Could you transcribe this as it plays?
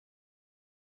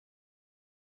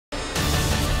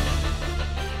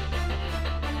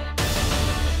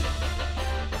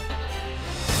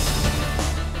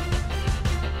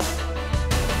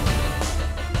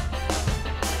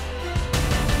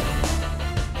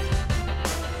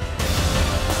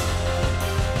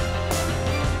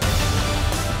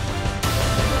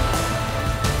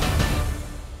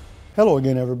Hello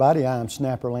again, everybody. I'm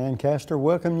Snapper Lancaster.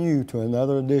 Welcome you to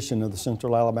another edition of the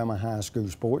Central Alabama High School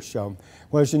Sports Show.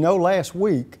 Well, as you know, last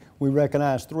week we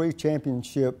recognized 3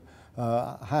 championship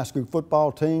high school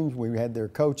football teams. We had their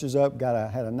coaches up,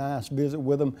 had a nice visit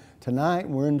with them. Tonight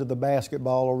we're into the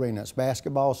basketball arena. It's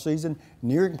basketball season,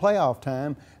 nearing playoff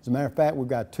time. As a matter of fact, we've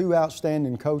got 2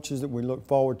 outstanding coaches that we look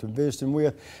forward to visiting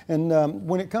with. And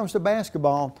when it comes to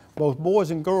basketball, both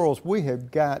boys and girls, we have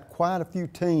got quite a few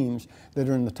teams that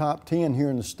are in the top 10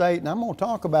 here in the state. And I'm going to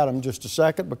talk about them in just a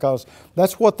second because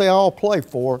that's what they all play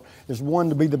for, is one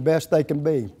to be the best they can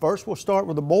be. First, we'll start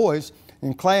with the boys.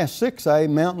 In Class 6A,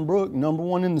 Mountain Brook,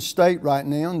 #1 in the state right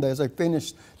now, as they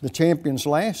finished the champions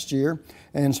last year.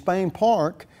 And Spain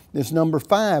Park is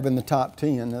 #5 in the top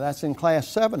 10. Now, that's in Class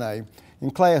 7A.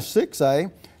 In Class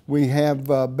 6A, we have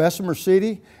Bessemer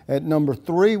City at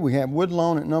 #3. We have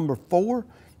Woodlawn at #4.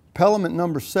 Pelham at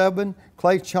 #7.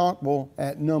 Clay Chalkville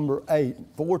at #8.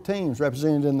 4 teams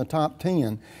represented in the top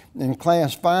 10. In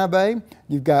Class 5A,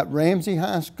 you've got Ramsey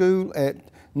High School at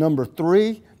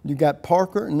 #3. You got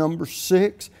Parker at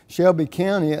 #6, Shelby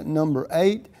County at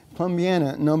 #8,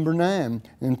 Columbiana at #9.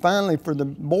 And finally, for the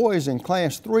boys in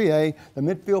Class 3A, the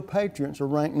Midfield Patriots are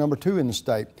ranked #2 in the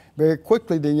state. Very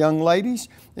quickly, the young ladies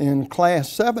in Class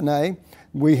 7A,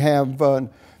 we have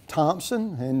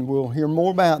Thompson, and we'll hear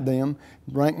more about them,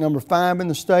 ranked #5 in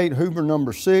the state. Hoover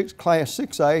 #6, Class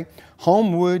 6A.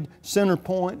 Homewood, Center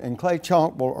Point, and Clay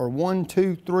Chalkville are 1,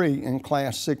 2, 3 in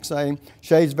Class 6A.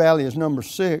 Shades Valley is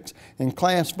 #6. In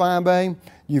Class 5A,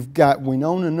 you've got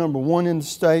Winona #1 in the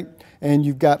state, and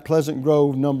you've got Pleasant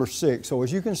Grove #6. So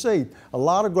as you can see, a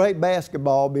lot of great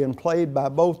basketball being played by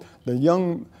both the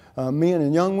young men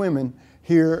and young women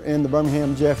here in the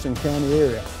Birmingham-Jefferson County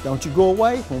area. Don't you go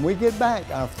away. When we get back,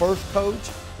 our first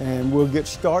coach, and we'll get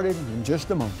started in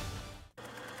just a moment.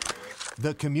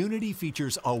 The community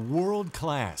features a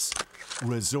world-class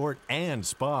resort and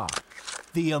spa,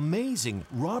 the amazing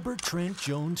Robert Trent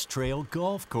Jones Trail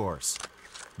Golf Course,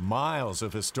 miles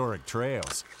of historic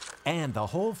trails, and the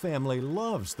whole family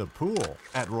loves the pool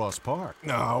at Ross Park.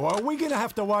 No, are we gonna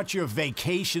have to watch your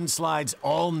vacation slides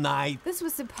all night? This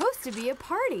was supposed to be a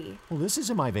party. Well, this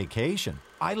isn't my vacation.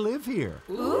 I live here.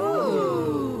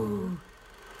 Ooh.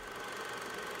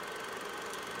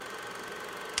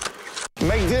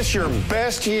 Make this your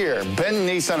best year. Benton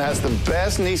Nissan has the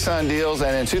best Nissan deals,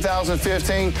 and in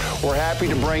 2015, we're happy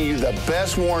to bring you the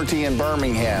best warranty in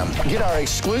Birmingham. Get our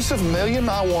exclusive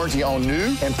 1,000,000-mile warranty on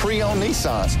new and pre-owned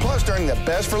Nissans. Plus, during the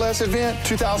Best for Less event,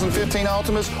 2015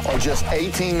 Altimas are just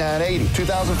 $18,980.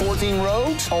 2014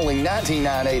 Rogues, only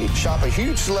 $19,980. Shop a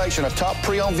huge selection of top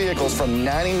pre-owned vehicles from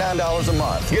 $99 a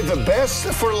month. Get the best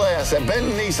for less at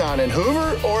Benton Nissan in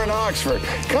Hoover or in Oxford.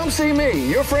 Come see me,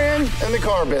 your friend in the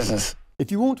car business. If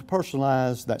you want to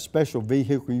personalize that special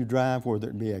vehicle you drive, whether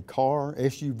it be a car,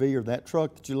 SUV, or that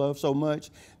truck that you love so much,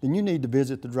 then you need to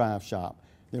visit the Drive Shop.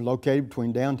 They're located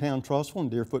between downtown Trussville and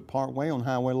Deerfoot Parkway on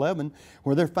Highway 11,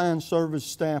 where their fine service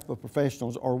staff of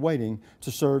professionals are waiting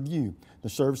to serve you. The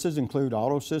services include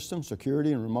auto systems,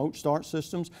 security and remote start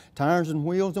systems, tires and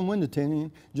wheels, and window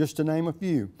tinting, just to name a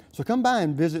few. So come by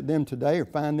and visit them today, or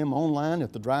find them online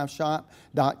at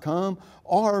thedriveshop.com,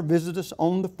 or visit us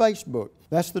on the Facebook.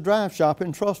 That's the Drive Shop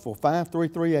in Trussville,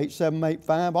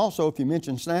 533-8785. Also, if you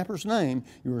mention Snapper's name,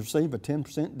 you'll receive a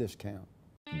 10% discount.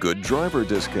 Good driver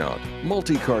discount,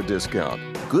 multi-car discount,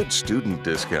 good student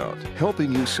discount.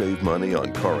 Helping you save money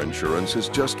on car insurance is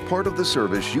just part of the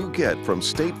service you get from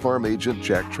State Farm agent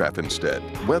Jack Traffinstead.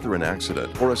 Whether an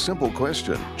accident or a simple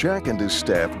question, Jack and his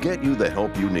staff get you the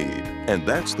help you need. And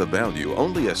that's the value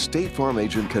only a State Farm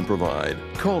agent can provide.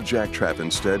 Call Jack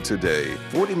Traffinstead today.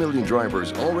 40 million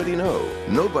drivers already know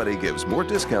nobody gives more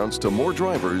discounts to more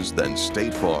drivers than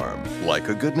State Farm. Like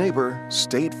a good neighbor,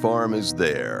 State Farm is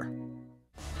there.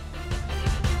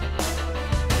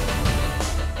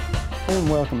 And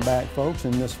welcome back, folks.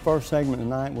 In this first segment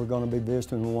tonight, we're going to be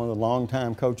visiting one of the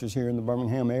longtime coaches here in the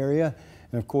Birmingham area.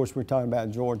 And of course, we're talking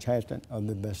about George Hatchett of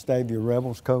the Vestavia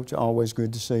Rebels. Coach, always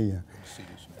good to see you. Good to see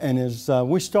you, sir. And as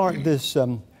we start this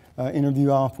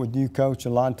interview off with you, Coach, a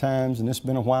lot of times, and it's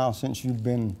been a while since you've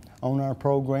been on our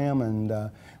program,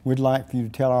 and we'd like for you to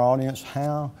tell our audience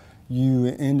how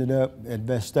you ended up at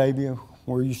Vestavia,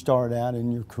 where you started out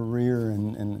in your career,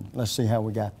 and let's see how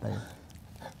we got there.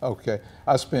 Okay.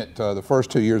 I spent the first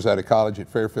 2 years out of college at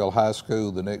Fairfield High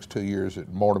School, the next 2 years at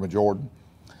Mortimer Jordan.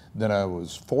 Then I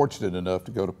was fortunate enough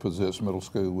to go to Pozis Middle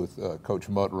School with Coach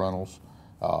Mutt Reynolds.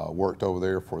 Worked over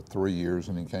there for 3 years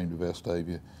and then came to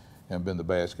Vestavia and been the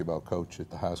basketball coach at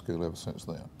the high school ever since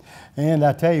then. And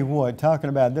I tell you what,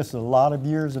 talking about this is a lot of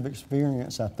years of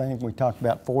experience. I think we talked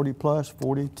about 40 plus,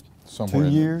 42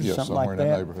 years, Yeah, something somewhere like in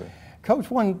that. neighborhood.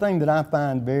 Coach, one thing that I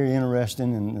find very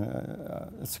interesting,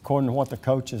 and it's according to what the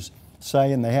coaches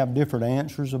say, and they have different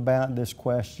answers about this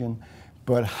question,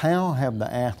 but how have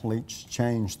the athletes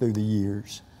changed through the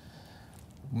years?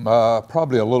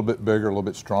 Probably a little bit bigger, a little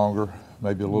bit stronger,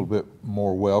 maybe a little bit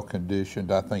more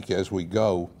well-conditioned. I think as we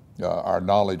go, our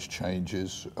knowledge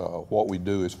changes. What we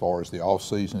do as far as the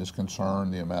off-season is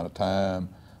concerned, the amount of time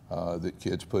that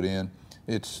kids put in.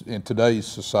 It's in today's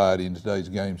society, in today's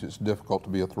games, it's difficult to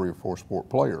be a 3 or 4 sport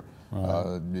player.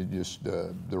 Right.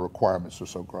 The requirements are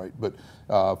so great. But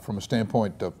from a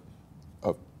standpoint of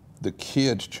the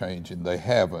kids changing, they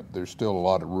haven't. There's still a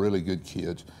lot of really good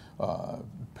kids.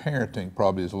 Parenting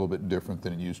probably is a little bit different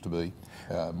than it used to be.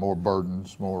 More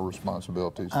burdens, more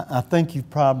responsibilities. I think you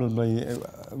probably,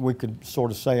 we could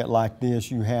sort of say it like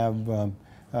this, you have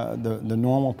the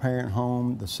normal parent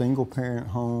home, the single parent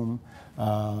home,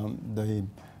 the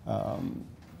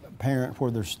parent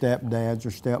where there's stepdads or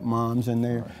stepmoms in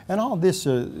there. Right. And all this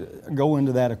go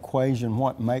into that equation,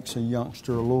 what makes a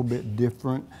youngster a little bit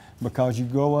different, because you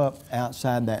grow up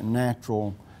outside that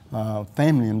natural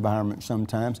family environment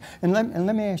sometimes. And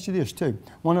let me ask you this too.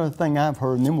 One other thing I've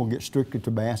heard, and then we'll get strictly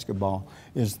to basketball,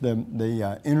 is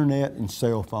the internet and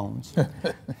cell phones.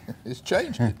 It's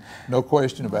changed it, no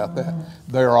question about that.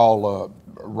 They're all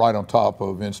right on top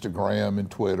of Instagram and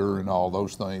Twitter and all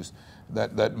those things.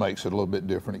 That makes it a little bit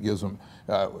different. It gives them,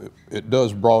 it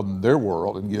does broaden their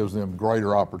world and gives them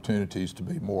greater opportunities to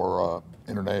be more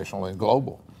international and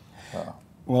global.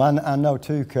 Well, I know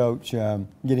too, Coach,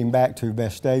 getting back to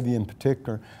Vestavia in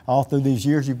particular, all through these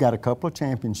years you've got a couple of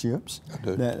championships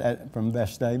from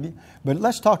Vestavia. But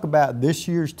let's talk about this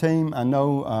year's team. I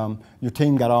know your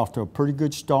team got off to a pretty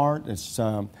good start. It's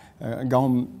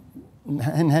gone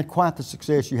and had quite the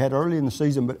success you had early in the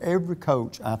season, but every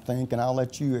coach, I think, and I'll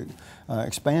let you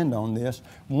expand on this,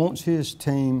 wants his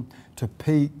team to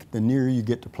peak the nearer you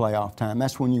get to playoff time.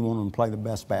 That's when you want them to play the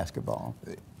best basketball.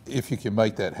 If you can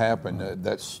make that happen,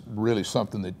 that's really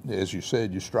something that, as you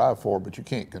said, you strive for, but you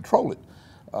can't control it.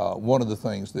 One of the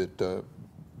things that the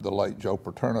late Joe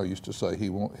Paterno used to say,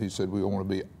 he said we want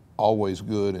to be always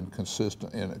good and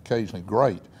consistent and occasionally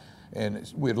great.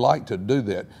 And we'd like to do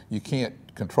that. You can't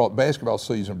control it. Basketball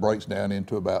season breaks down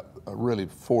into about really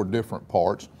 4 different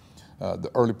parts. The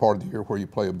early part of the year where you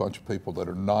play a bunch of people that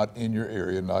are not in your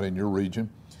area, not in your region.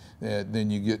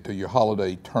 Then you get to your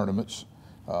holiday tournaments.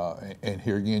 And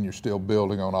here again, you're still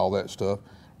building on all that stuff.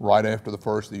 Right after the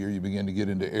first of the year, you begin to get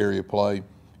into area play,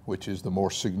 which is the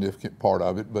more significant part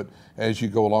of it. But as you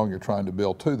go along, you're trying to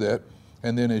build to that.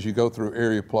 And then as you go through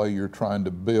area play, you're trying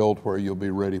to build where you'll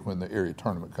be ready when the area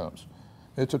tournament comes.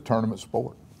 It's a tournament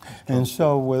sport. And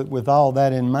so with all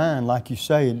that in mind, like you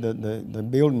say, the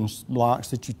building blocks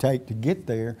that you take to get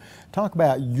there, talk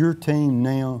about your team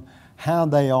now, how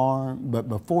they are, but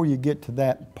before you get to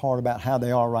that part about how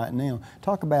they are right now,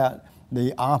 talk about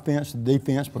the offense, the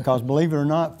defense, because believe it or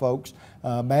not, folks,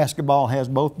 basketball has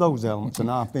both those elements, an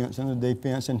offense and a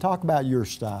defense, and talk about your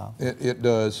style. It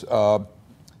does.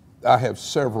 I have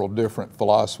several different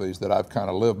philosophies that I've kind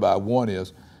of lived by. One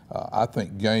is, I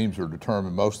think games are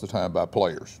determined most of the time by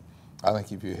players. I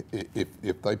think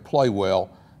if they play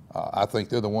well, I think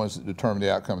they're the ones that determine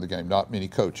the outcome of the game, not many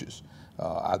coaches.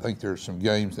 I think there's some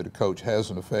games that a coach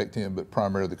has an effect in, but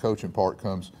primarily the coaching part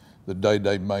comes the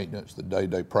day-to-day maintenance, the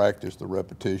day-to-day practice, the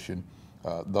repetition,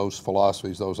 those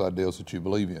philosophies, those ideals that you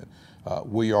believe in.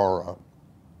 We are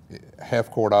a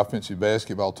half-court offensive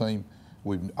basketball team.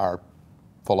 Our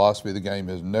philosophy of the game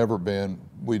has never been,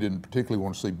 we didn't particularly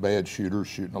want to see bad shooters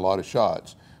shooting a lot of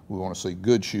shots. We want to see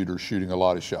good shooters shooting a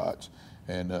lot of shots.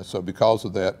 And so because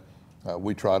of that,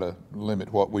 we try to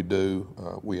limit what we do.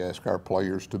 We ask our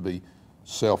players to be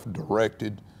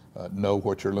self-directed, know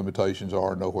what your limitations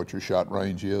are, know what your shot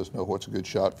range is, know what's a good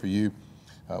shot for you.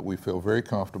 We feel very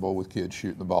comfortable with kids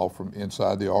shooting the ball from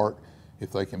inside the arc.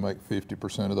 If they can make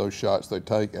 50% of those shots they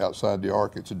take outside the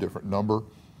arc, it's a different number.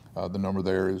 The number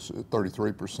there is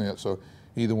 33%, so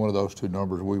either one of those 2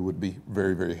 numbers we would be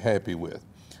very, very happy with.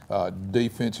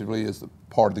 Defensively is the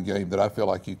part of the game that I feel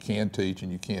like you can teach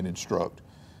and you can instruct.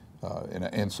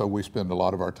 And so we spend a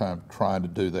lot of our time trying to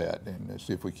do that and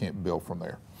see if we can't build from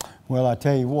there. Well, I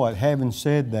tell you what, having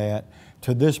said that,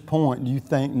 to this point, do you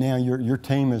think now your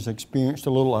team has experienced a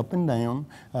little up and down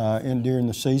during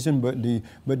the season, but do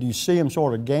you see them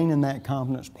sort of gaining that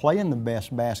confidence, playing the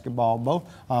best basketball, both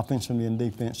offensively and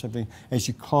defensively, as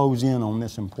you close in on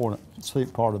this important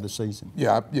part of the season?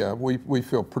 Yeah, we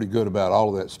feel pretty good about all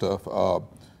of that stuff.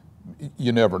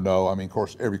 You never know. I mean, of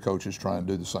course, every coach is trying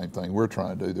to do the same thing we're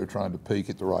trying to do. They're trying to peak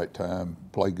at the right time,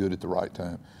 play good at the right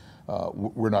time.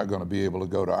 We're not going to be able to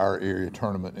go to our area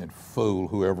tournament and fool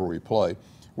whoever we play.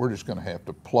 We're just going to have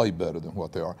to play better than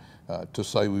what they are. To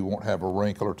say we won't have a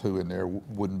wrinkle or two in there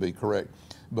wouldn't be correct.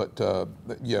 But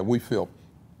yeah, we feel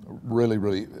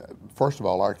really, first of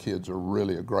all, our kids are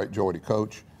really a great joy to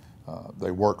coach.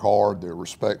 They work hard, they're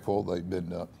respectful, they've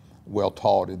been well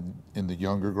taught in the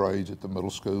younger grades at the middle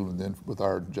school, and then with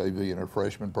our JV and our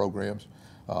freshman programs.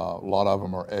 A lot of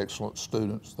them are excellent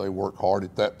students. They work hard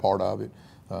at that part of it.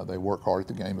 They work hard at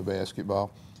the game of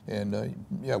basketball. And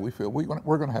yeah, we feel we're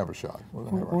going to have a shot.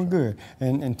 We're good.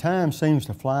 And time seems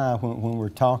to fly when we're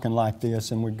talking like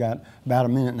this, and we've got about a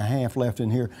minute and a half left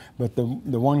in here. But the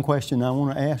one question I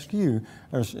want to ask you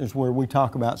is where we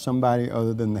talk about somebody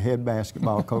other than the head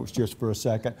basketball coach just for a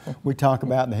second. We talk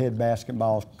about the head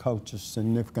basketball coach's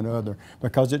significant other,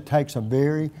 because it takes a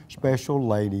very special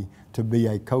lady to be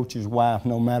a coach's wife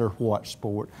no matter what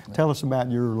sport. Tell us about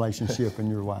your relationship and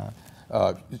your wife.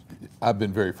 I've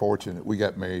been very fortunate. We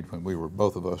got married when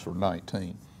both of us were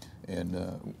 19,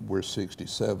 and we're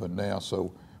 67 now,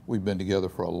 so we've been together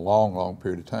for a long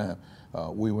period of time.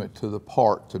 We went to the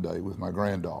park today with my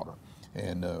granddaughter,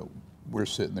 and we're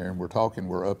sitting there and we're talking.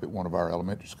 We're up at one of our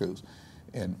elementary schools,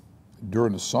 and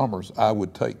during the summers, I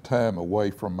would take time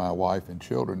away from my wife and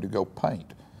children to go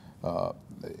paint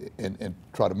and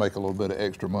try to make a little bit of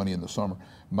extra money in the summer.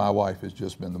 My wife has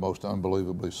just been the most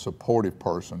unbelievably supportive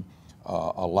person,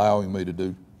 allowing me to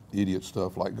do idiot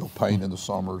stuff like go paint in the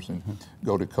summers and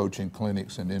go to coaching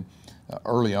clinics. And then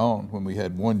early on, when we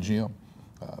had one gym,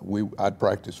 I'd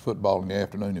practice football in the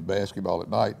afternoon and basketball at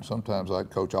night. And sometimes I'd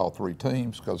coach all three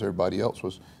teams because everybody else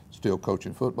was still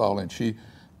coaching football. And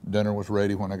dinner was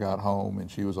ready when I got home, and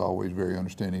she was always very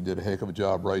understanding, did a heck of a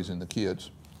job raising the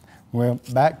kids. Well,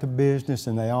 back to business,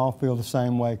 and they all feel the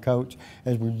same way, Coach.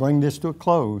 As we bring this to a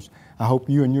close, I hope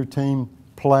you and your team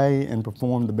play and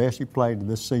perform the best you played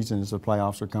this season as the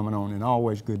playoffs are coming on, and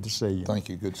always good to see you. Thank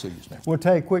you. Good to see you, Snap. We'll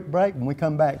take a quick break. When we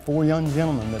come back, 4 young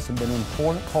gentlemen that's been an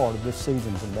important part of this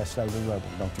season for the Vestavia Rebels.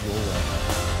 Don't you go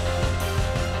away.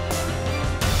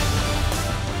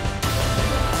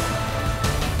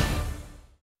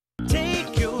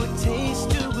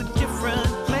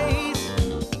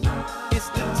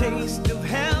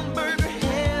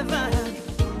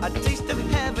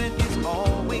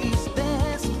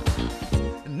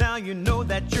 You know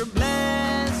that you're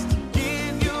blessed.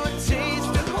 Give your taste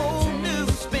a whole new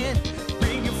spin.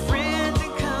 Bring your friends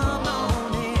and come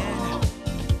on in.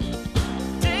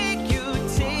 Take your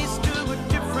taste to a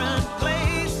different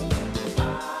place.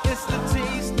 It's the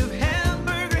taste of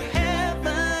hamburger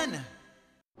heaven.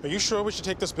 Are you sure we should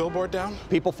take this billboard down?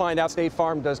 People find out State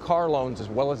Farm does car loans as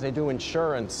well as they do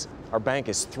insurance. Our bank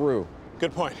is through.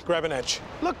 Good point. Grab an edge.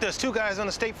 Look, there's 2 guys on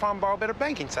the State Farm Borrow Better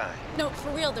banking sign. No, for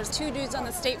real, there's 2 dudes on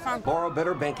the State Farm Borrow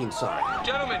Better banking sign.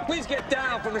 Gentlemen, please get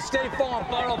down from the State Farm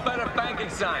Borrow Better banking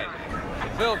sign.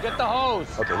 Phil, get the hose.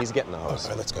 Okay, he's getting the hose.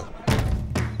 All right, let's go.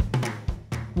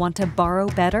 Want to borrow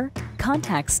better?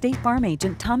 Contact State Farm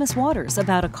agent Thomas Waters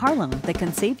about a car loan that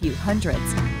can save you hundreds.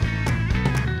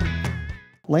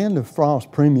 Land of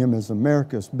Frost Premium is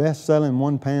America's best-selling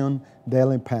 1-pound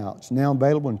deli pouch, now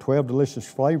available in 12 delicious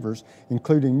flavors,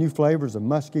 including new flavors of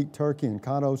mesquite turkey and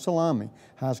cotto salami.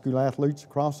 High school athletes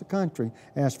across the country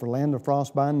ask for Land of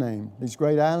Frost by name. These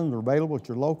great items are available at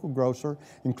your local grocer,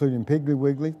 including Piggly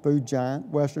Wiggly, Food Giant,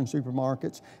 Western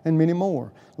supermarkets, and many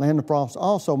more. Land of Frost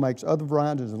also makes other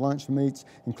varieties of lunch meats,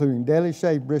 including deli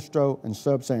shaved bistro and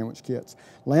sub sandwich kits.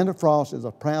 Land of Frost is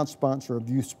a proud sponsor of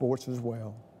youth sports as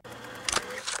well.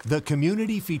 The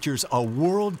community features a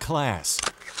world-class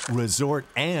resort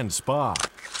and spa,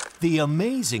 the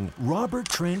amazing Robert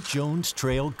Trent Jones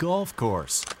Trail Golf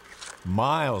Course,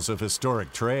 miles of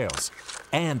historic trails,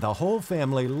 and the whole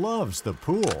family loves the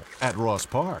pool at Ross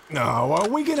Park. No, are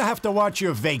we gonna have to watch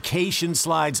your vacation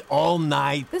slides all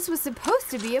night? This was supposed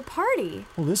to be a party.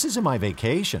 Well, this isn't my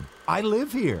vacation. I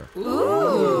live here.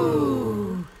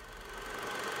 Ooh.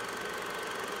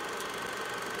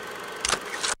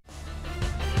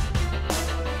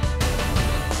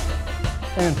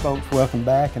 And folks, welcome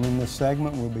back. And in this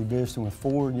segment, we'll be visiting with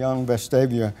 4 young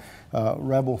Vestavia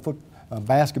Rebel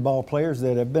basketball players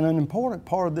that have been an important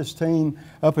part of this team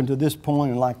up until this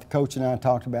point. And like the coach and I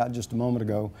talked about just a moment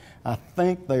ago, I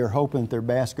think they are hoping that their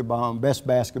best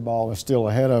basketball is still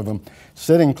ahead of them.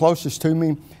 Sitting closest to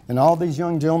me, and all these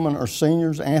young gentlemen are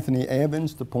seniors. Anthony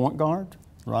Evans, the point guard,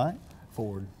 right?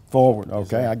 Forward,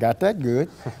 okay, I got that good.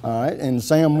 All right, and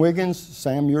Sam Wiggins,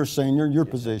 Sam, you're a senior, your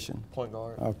position? Point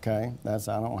guard. Okay, I don't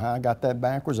know how I got that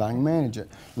backwards, I can manage it.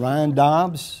 Ryan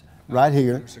Dobbs, right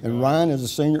here, and Ryan is a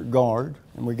senior guard,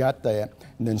 and we got that.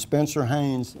 And then Spencer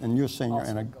Haynes, and you're a senior,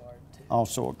 and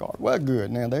also a guard. Well,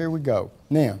 good, now there we go.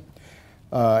 Now,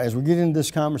 as we get into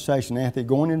this conversation, Anthony,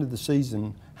 going into the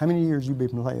season, How many years you been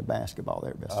playing basketball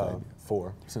there at Vestavia?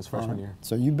 4, since freshman year.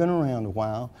 So you've been around a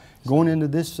while. Going into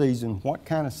this season, what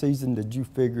kind of season did you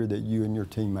figure that you and your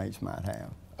teammates might have?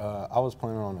 I was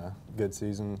planning on a good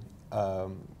season.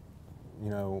 You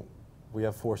know, we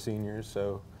have 4 seniors,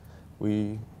 so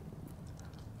we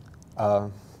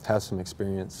have some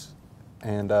experience.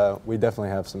 And we definitely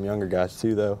have some younger guys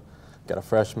too, though. Got a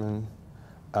freshman.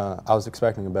 I was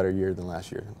expecting a better year than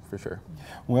last year, for sure.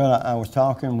 Well, I was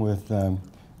talking with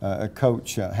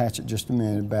Coach Hatchett just a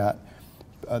minute about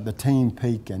the team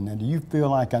peaking. And do you feel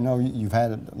like, I know you've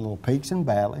had little peaks and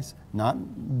valleys,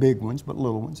 not big ones, but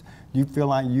little ones. Do you feel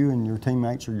like you and your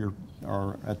teammates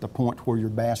are at the point where your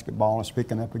basketball is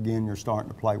picking up again, you're starting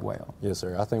to play well? Yes,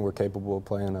 sir. I think we're capable of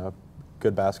playing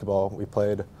good basketball. We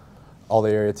played all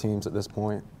the area teams at this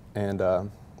point, and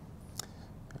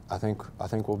I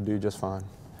think we'll do just fine.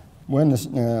 When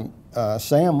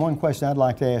Sam, one question I'd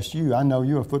like to ask you, I know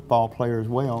you're a football player as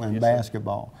well and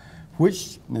basketball.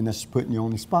 Which, and this is putting you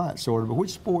on the spot sort of, but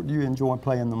which sport do you enjoy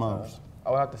playing the most?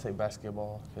 I would have to say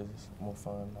basketball because it's more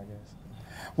fun, I guess.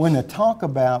 When they talk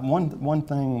about,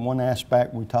 one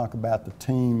aspect we talk about the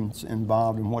teams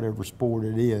involved in whatever sport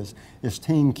it is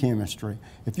team chemistry.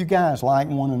 If you guys like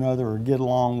one another or get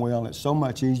along well, it's so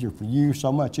much easier for you,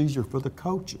 so much easier for the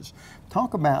coaches.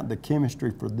 Talk about the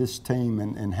chemistry for this team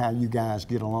and how you guys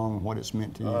get along and what it's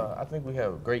meant to you. I think we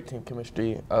have great team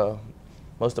chemistry.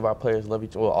 Most of our players love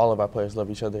each other. Well, all of our players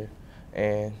love each other.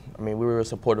 And, I mean, we were real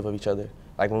supportive of each other.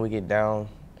 Like, when we get down,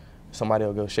 somebody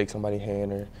will go shake somebody's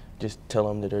hand or just tell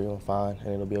them that they're doing fine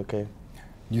and it'll be okay.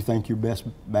 Do you think your best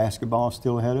basketball is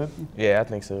still ahead of you? Yeah, I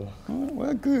think so.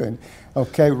 Well, good.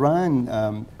 Okay,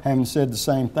 Ryan, having said the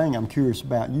same thing, I'm curious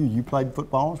about you. You played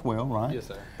football as well, right? Yes,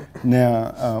 sir.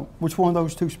 Now, which one of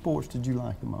those 2 sports did you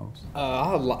like the most?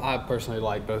 I personally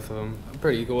like both of them.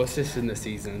 Pretty equal. It's just in the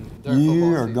season.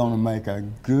 You are going to make a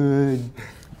good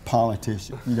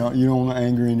politician. You don't want to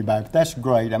anger anybody, but that's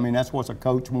great. I mean, that's what a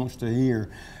coach wants to hear.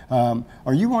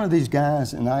 Are you one of these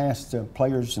guys, and I ask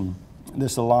players and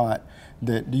this a lot,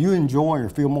 that do you enjoy or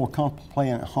feel more comfortable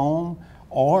playing at home,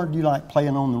 or do you like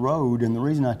playing on the road? And the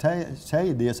reason I tell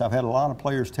you this, I've had a lot of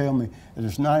players tell me that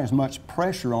there's not as much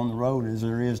pressure on the road as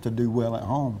there is to do well at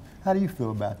home. How do you feel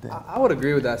about that? I would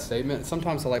agree with that statement.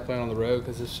 Sometimes I like playing on the road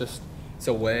because it's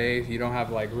a way. You don't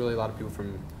have like really a lot of people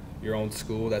from your own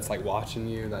school that's like watching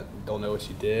you that don't know what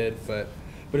you did, but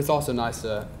it's also nice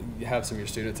to have some of your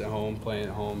students at home, playing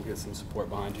at home, get some support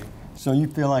behind you. So you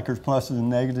feel like there's pluses and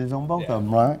negatives on both of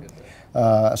them, right?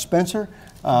 Spencer,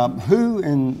 who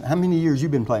and how many years you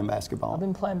been playing basketball? I've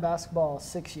been playing basketball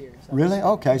 6 years. Really?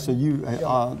 Okay, so you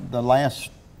the last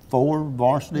 4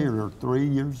 varsity or 3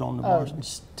 years on the varsity?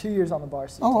 Just 2 years on the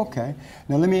varsity. Oh, okay.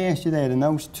 Now let me ask you that. In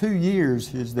those 2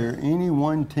 years, is there any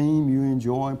one team you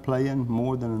enjoy playing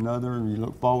more than another and you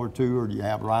look forward to, or do you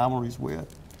have rivalries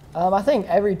with? I think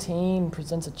every team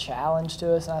presents a challenge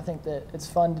to us, and I think that it's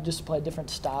fun to just play different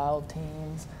style of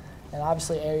teams. And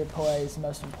obviously area play is the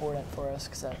most important for us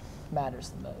because that matters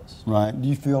the most. Right. Do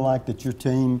you feel like that your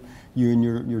team, you and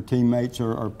your teammates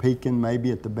are peaking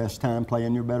maybe at the best time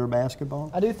playing your better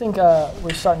basketball? I do think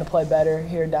we're starting to play better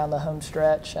here down the home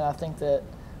stretch, and I think that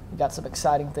we've got some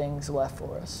exciting things left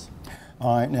for us.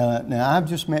 All right. Now I've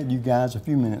just met you guys a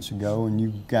few minutes ago, and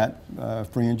you've got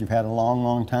friends. You've had a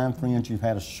long time friends. You've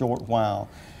had a short while.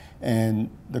 And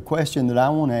the question that I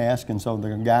want to ask, and so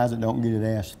the guys that don't get it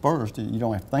asked first, you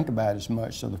don't have to think about it as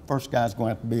much. So the first guy's going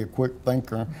to have to be a quick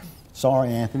thinker. Sorry,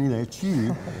 Anthony, that's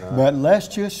you. But let's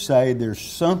just say there's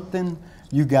something,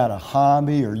 you got a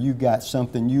hobby or you got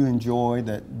something you enjoy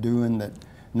doing that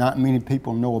not many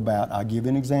people know about. I'll give you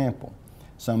an example.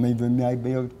 Some of you may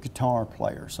be a guitar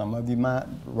player. Some of you might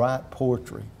write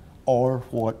poetry or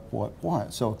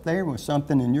what. So if there was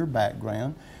something in your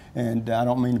background, and I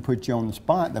don't mean to put you on the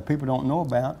spot, that people don't know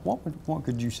about, what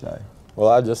could you say? Well,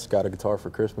 I just got a guitar for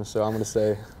Christmas, so I'm going to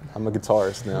say I'm a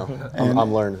guitarist now.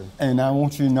 I'm learning. And I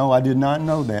want you to know I did not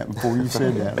know that before you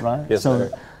said that, right? Yes, so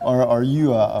sir. Are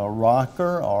you a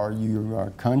rocker? Are you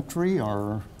a country?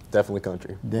 Or Definitely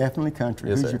country. Definitely country.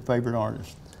 Yes, Who's sir. your favorite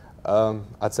artist?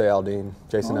 I'd say Aldine,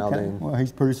 Jason Okay. Aldine. Well,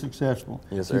 he's pretty successful.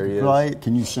 Yes, You sir, can he play. is.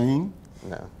 Can you sing?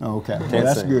 No. Okay, well, Can't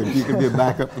that's sing. good. If you could be a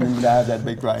backup for them guys, that'd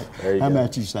be great. There you How go.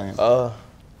 about you, Sam?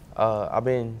 I've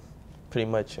been pretty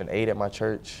much an aide at my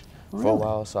church for a Really?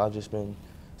 while, so I've just been,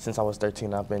 since I was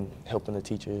 13, I've been helping the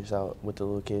teachers out with the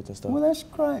little kids and stuff. Well, that's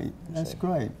great. That's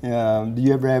great. Do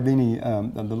you ever have any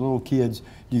of the little kids?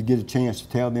 Do you get a chance to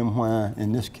tell them why,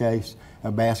 in this case,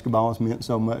 basketball has meant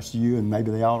so much to you, and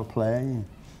maybe they ought to play?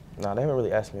 No, they haven't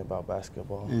really asked me about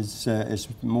basketball. It's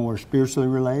more spiritually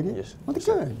related. Yes. Well,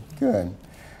 good.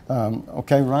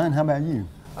 Okay, Ryan, how about you?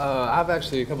 I've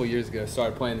actually, a couple years ago,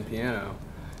 started playing the piano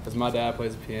because my dad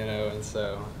plays the piano, and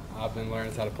so I've been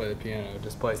learning how to play the piano,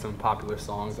 just play some popular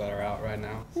songs that are out right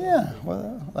now. Yeah,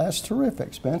 well, that's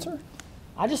terrific. Spencer?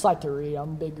 I just like to read.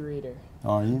 I'm a big reader.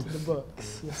 Are you? To the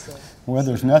books, yes, sir. Well,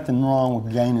 there's nothing wrong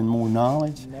with gaining more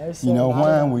knowledge. No, sir, you know not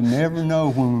why? at all. We never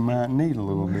know when we might need a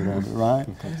little bit of it, right?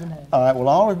 Comes in handy. All right, well,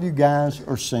 all of you guys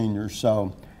are seniors,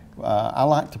 so I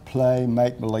like to play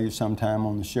make-believe sometime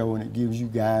on the show, and it gives you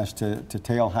guys to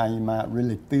tell how you might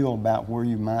really feel about where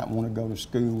you might want to go to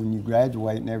school when you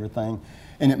graduate and everything.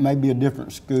 And it may be a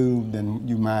different school than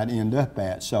you might end up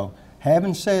at. So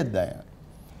having said that,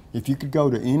 if you could go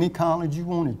to any college you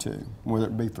wanted to, whether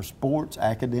it be for sports,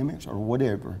 academics, or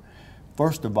whatever,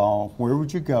 first of all, where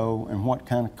would you go and what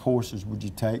kind of courses would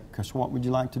you take? Because what would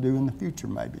you like to do in the future,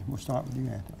 maybe? We'll start with you,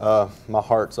 Anthony. My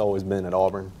heart's always been at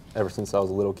Auburn ever since I was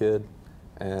a little kid.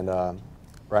 And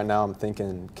right now I'm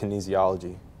thinking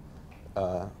kinesiology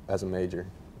as a major,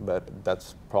 but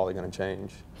that's probably going to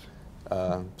change.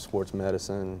 Sports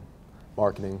medicine,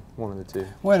 marketing, one of the two.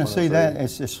 Well, to see that,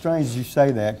 it's strange you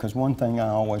say that, because one thing I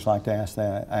always like to ask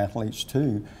the athletes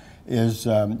too is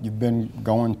you've been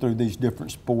going through these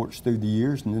different sports through the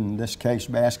years, and in this case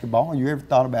basketball. You ever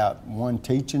thought about one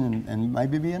teaching and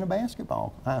maybe being a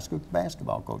high school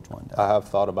basketball coach one day? I have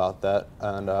thought about that,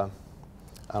 and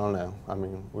I don't know. I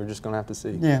mean, we're just going to have to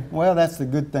see. Yeah, well, that's the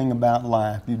good thing about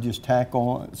life. You just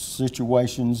tackle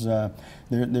situations.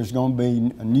 There's going to be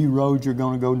new roads you're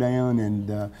going to go down, and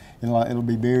it'll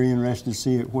be very interesting to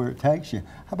see where it takes you.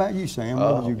 How about you, Sam?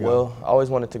 Where would you go? Well, I always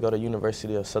wanted to go to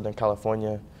University of Southern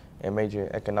California and major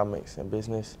in economics and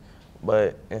business,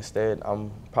 but instead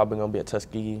I'm probably going to be at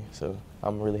Tuskegee, so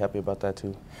I'm really happy about that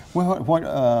too.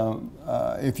 Well,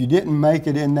 if you didn't make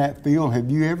it in that field, have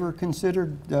you ever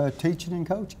considered teaching and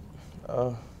coaching?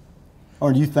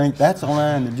 Or do you think that's a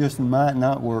line that just might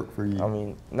not work for you? I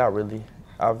mean, not really.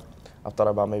 I've thought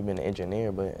about maybe being an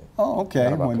engineer, but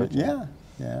okay.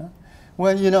 Yeah.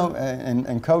 Well, you know,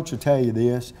 and Coach will tell you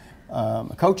this,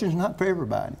 coaching's not for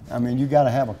everybody. I mean, you got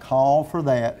to have a call for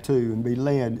that too and be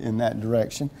led in that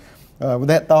direction. With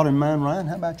that thought in mind, Ryan,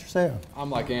 how about yourself?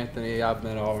 I'm like Anthony. I've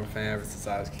been an Auburn fan ever since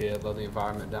I was a kid. Love the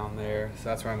environment down there. So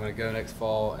that's where I'm going to go next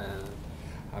fall, and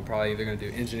I'm probably either going to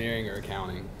do engineering or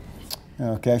accounting.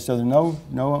 Okay, so there's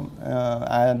no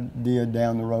idea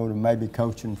down the road of maybe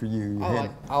coaching for you.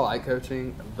 I like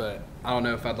coaching, but I don't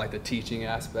know if I'd like the teaching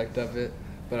aspect of it.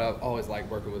 But I've always liked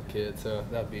working with kids, so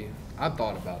I've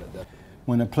thought about it definitely.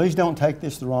 Well, please don't take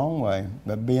this the wrong way,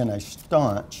 but being a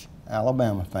staunch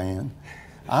Alabama fan,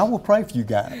 I will pray for you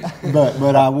guys.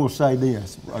 but I will say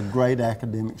this: a great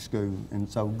academic school, and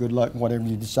so good luck whatever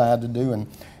you decide to do,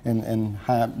 and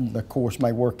how the course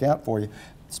may work out for you.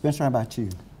 Spencer, how about you?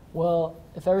 Well,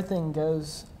 if everything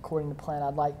goes according to plan,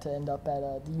 I'd like to end up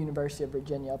at the University of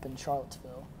Virginia up in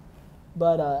Charlottesville.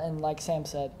 But and like Sam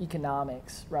said,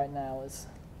 economics right now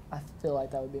I feel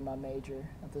like that would be my major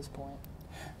at this point.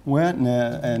 Well,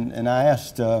 and I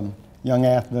asked young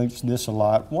athletes this a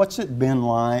lot. What's it been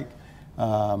like,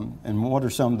 and what are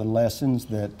some of the lessons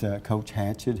that Coach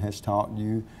Hatchett has taught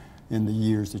you in the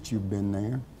years that you've been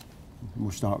there?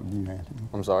 We'll start with you, Anthony.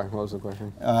 I'm sorry, what was the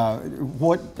question?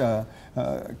 What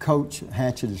Coach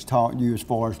Hatchett has taught you as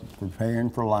far as preparing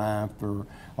for life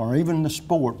or even the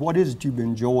sport? What is it you've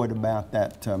enjoyed about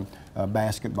that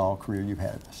basketball career you've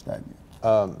had at Vestavia?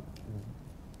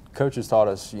 Coach has taught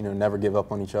us, never give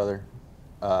up on each other.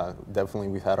 Definitely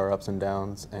we've had our ups and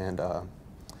downs, and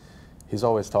he's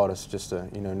always taught us just to,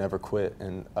 never quit.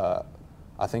 And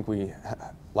I think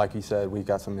like you said, we've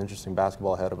got some interesting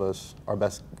basketball ahead of us. Our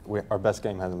best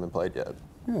game hasn't been played yet.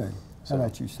 Good. How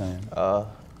about you, Sam?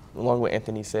 Along with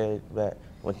Anthony said, that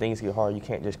when things get hard, you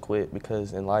can't just quit,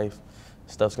 because in life,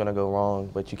 stuff's gonna go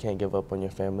wrong, but you can't give up on your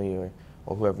family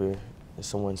or whoever,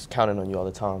 someone's counting on you all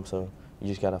the time, so you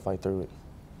just gotta fight through it.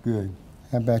 Good.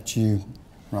 How about you,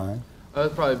 Ryan? It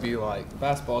would probably be like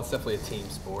basketball. It's definitely a team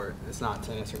sport. It's not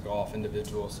tennis or golf,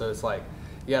 individual. So it's like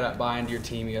you gotta buy into your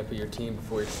team. You gotta put your team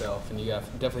before yourself, and you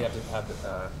definitely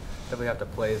have to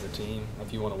play as a team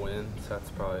if you want to win. So that's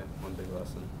probably one big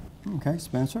lesson. Okay,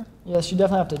 Spencer? Yes, you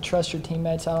definitely have to trust your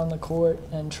teammates out on the court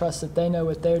and trust that they know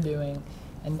what they're doing,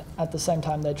 and at the same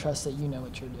time they trust that you know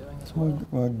what you're doing as well.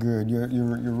 Well, good.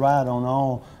 You're right on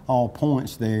all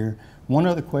points there. One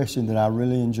other question that I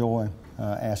really enjoy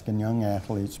asking young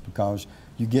athletes, because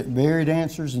you get varied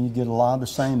answers and you get a lot of the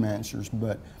same answers,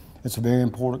 but it's a very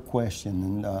important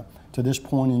question. And to this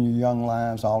point in your young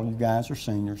lives, all you guys are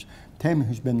seniors. Tell me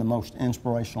who's been the most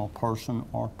inspirational person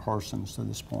or persons to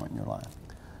this point in your life.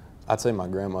 I'd say my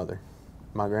grandmother.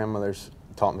 My grandmother's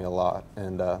taught me a lot,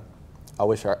 and I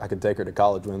wish I could take her to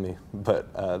college with me,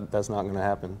 but that's not going to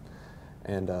happen.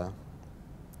 And I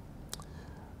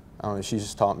don't know, she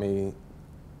just taught me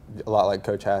a lot like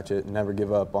Coach Hatchett, never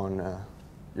give up on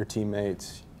your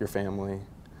teammates, your family,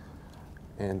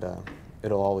 and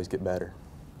it'll always get better.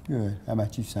 Good. How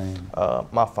about you, Sam?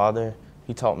 My father,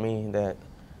 he taught me that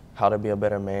how to be a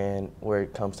better man where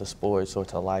it comes to sports or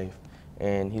to life.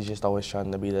 And he's just always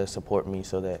trying to be there to support me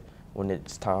so that when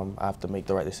it's time, I have to make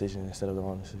the right decision instead of the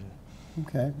wrong decision.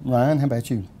 Okay. Ryan, how about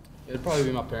you? It'd probably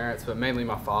be my parents, but mainly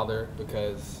my father,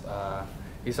 because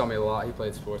he taught me a lot. He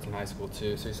played sports in high school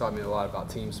too, so he taught me a lot about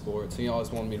team sports. He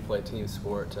always wanted me to play team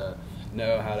sport, to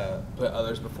know how to put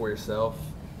others before yourself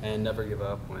and never give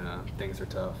up when things are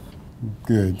tough.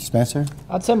 Good. Spencer?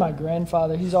 I'd say my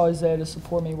grandfather. He's always there to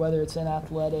support me, whether it's in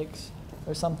athletics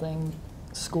or something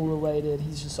school-related.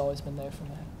 He's just always been there for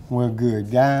me. Well,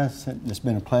 good. Guys, it's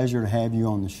been a pleasure to have you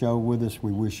on the show with us.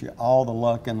 We wish you all the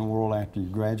luck in the world after you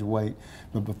graduate.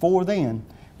 But before then,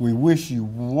 we wish you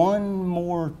one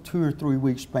more 2 or 3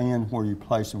 week span where you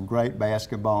play some great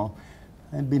basketball.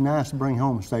 It'd be nice to bring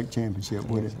home a state championship,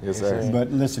 wouldn't it? Yes, sir. But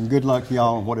listen, good luck to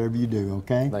y'all in whatever you do,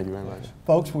 okay? Thank you very much.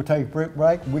 Folks, we'll take a quick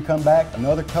break. When we come back,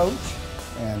 another coach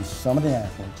and some of the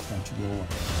athletes. Don't you go away.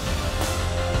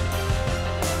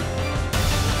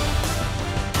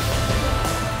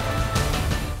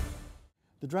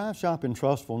 The Drive Shop in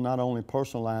Trussville not only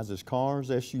personalizes cars,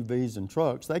 SUVs, and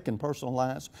trucks, they can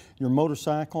personalize your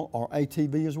motorcycle or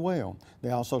ATV as well.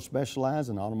 They also specialize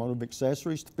in automotive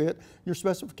accessories to fit your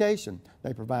specification.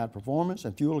 They provide performance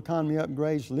and fuel economy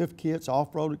upgrades, lift kits,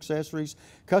 off-road accessories,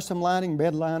 custom lighting,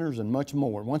 bed liners, and much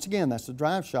more. Once again, that's the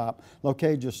Drive Shop,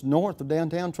 located just north of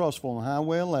downtown Trussville on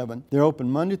Highway 11. They're open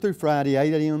Monday through Friday,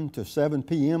 8 a.m. to 7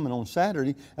 p.m., and on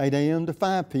Saturday, 8 a.m. to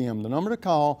 5 p.m. The number to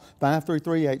call,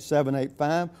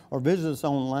 533-8785. Or visit us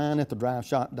online at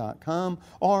thedriveshop.com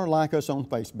or like us on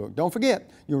Facebook. Don't forget,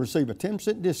 you'll receive a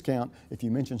 10% discount if you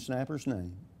mention Snapper's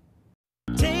name.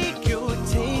 Take your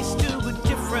taste to a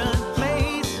different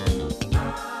place.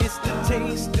 It's the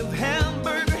taste of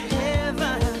hamburger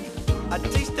heaven. A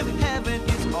taste of heaven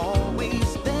is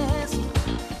always best.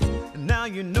 Now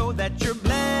you know that you're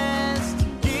blessed.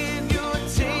 Give your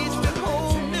taste a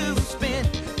whole new spin.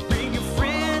 Bring your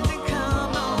friends and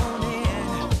come on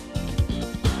in.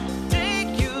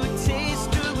 Take your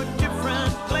taste to a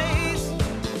different place.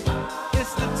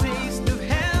 It's the taste of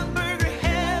hamburger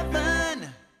heaven.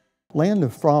 Land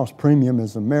of Frost Premium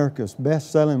is America's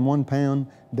best-selling 1-pound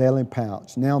deli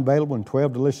pouch, now available in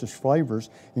 12 delicious flavors,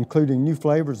 including new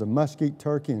flavors of mesquite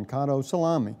turkey and cotto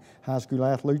salami. High school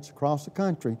athletes across the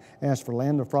country ask for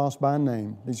Land of Frost by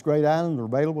name. These great items are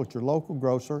available at your local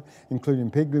grocer,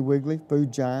 including Piggly Wiggly,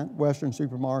 Food Giant, Western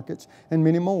supermarkets, and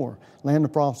many more. Land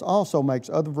of Frost also makes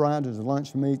other varieties of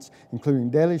lunch meats, including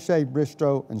deli shaved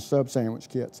bistro and sub sandwich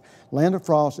kits. Land of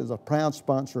Frost is a proud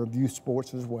sponsor of youth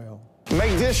sports as well.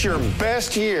 Make this your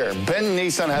best year. Benton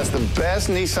Nissan has the best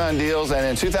Nissan deals, and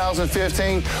in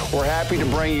 2015, we're happy to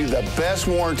bring you the best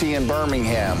warranty in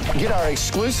Birmingham. Get our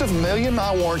exclusive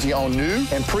 1,000,000-mile warranty on new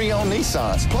and pre-owned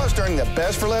Nissans. Plus, during the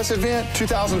Best for Less event,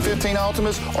 2015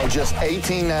 Altimas are just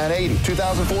 $18,980.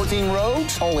 2014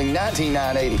 Rogues, only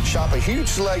 $19,980. Shop a huge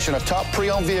selection of top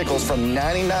pre-owned vehicles from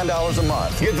 $99 a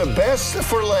month. Get the best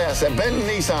for less at Benton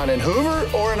Nissan in Hoover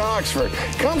or in Oxford.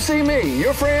 Come see me,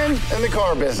 your friend in the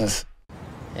car business.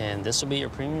 And this will be your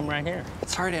premium right here.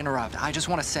 Sorry to interrupt. I just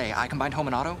want to say, I combined home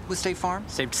and auto with State Farm.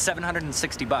 Saved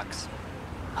 $760.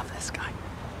 Love this guy.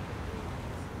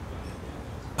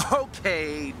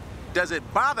 Okay, does it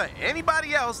bother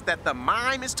anybody else that the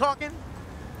mime is talking?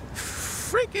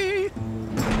 Freaky.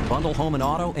 Bundle home and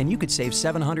auto, and you could save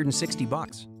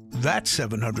 $760. That's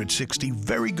 760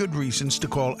 very good reasons to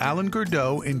call Alan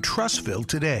Gurdeau in Trussville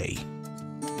today.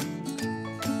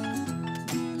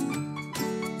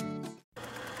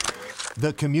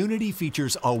 The community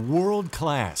features a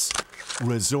world-class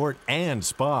resort and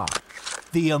spa,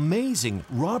 the amazing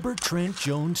Robert Trent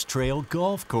Jones Trail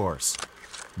Golf Course,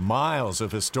 miles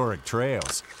of historic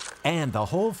trails, and the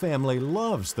whole family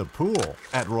loves the pool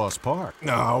at Ross Park.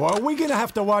 No, are we gonna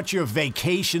have to watch your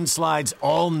vacation slides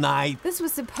all night? This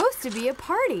was supposed to be a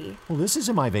party. Well, this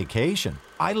isn't my vacation.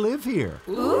 I live here.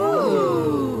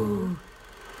 Ooh.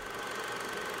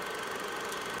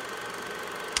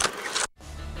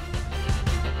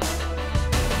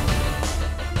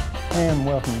 And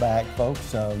welcome back,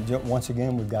 folks. Once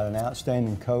again, we've got an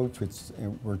outstanding coach.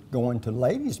 We're going to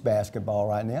ladies basketball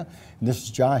right now. This is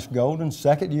Josh Golden,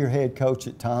 second-year head coach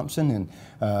at Thompson.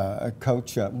 And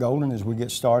Coach Golden, as we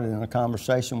get started in a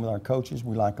conversation with our coaches,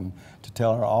 we like them to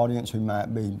tell our audience who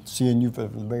might be seeing you for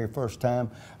the very first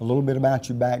time a little bit about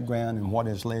your background and what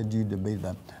has led you to be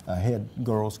the head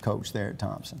girls coach there at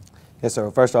Thompson. Yes,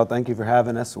 sir. First of all, thank you for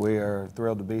having us. We are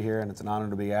thrilled to be here, and it's an honor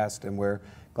to be asked, and we're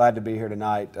glad to be here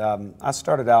tonight. I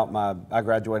started out I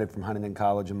graduated from Huntington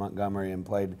College in Montgomery and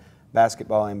played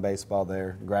basketball and baseball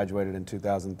there. Graduated in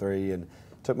 2003 and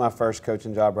took my first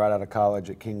coaching job right out of college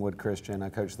at Kingwood Christian. I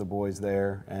coached the boys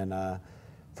there, and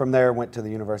from there went to the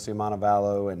University of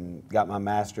Montevallo and got my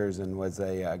master's and was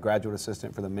a graduate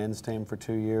assistant for the men's team for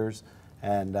 2 years.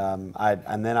 And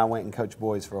then I went and coached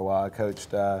boys for a while. I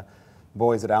coached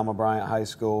boys at Alma Bryant High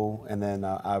School, and then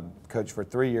I coached for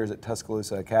 3 years at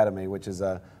Tuscaloosa Academy, which is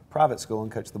a private school, and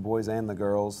coached the boys and the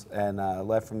girls, and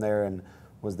left from there and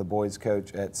was the boys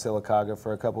coach at Sylacauga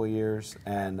for a couple of years.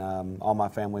 And all my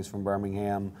family's from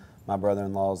Birmingham. My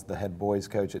brother-in-law's the head boys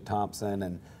coach at Thompson,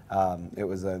 and it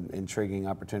was an intriguing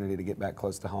opportunity to get back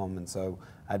close to home, and so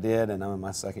I did, and I'm in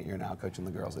my second year now coaching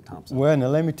the girls at Thompson. Well, now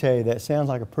let me tell you, that sounds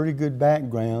like a pretty good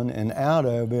background, and out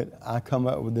of it, I come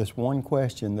up with this one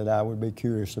question that I would be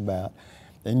curious about.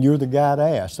 And you're the guy to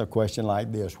ask a question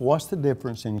like this. What's the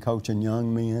difference in coaching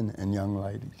young men and young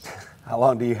ladies? How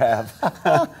long do you have?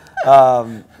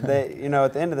 You know,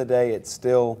 at the end of the day, it's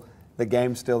still, the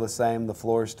game's still the same, the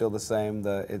floor's still the same,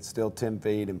 it's still 10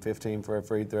 feet and 15 for a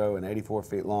free throw and 84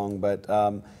 feet long, but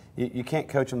you can't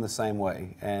coach them the same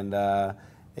way. And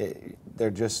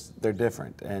they're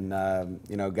different. And,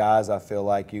 you know, guys, I feel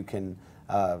like you can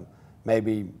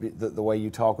maybe the way you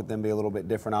talk with them be a little bit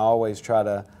different. I always try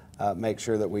to make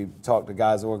sure that we talk to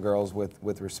guys or girls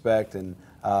with respect, and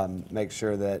make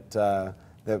sure that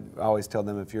I always tell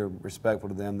them if you're respectful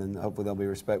to them, then hopefully they'll be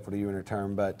respectful to you in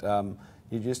return. But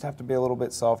you just have to be a little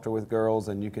bit softer with girls,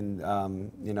 and you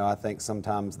can, you know, I think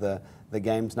sometimes the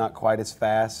game's not quite as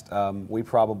fast. We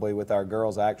probably, with our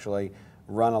girls, actually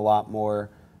run a lot more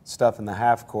stuff in the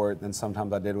half court than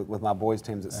sometimes I did with my boys'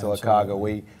 teams at Sylacauga.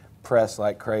 We press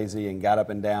like crazy and got up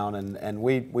and down, and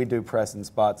we do press in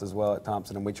spots as well at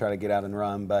Thompson, and we try to get out and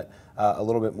run, but a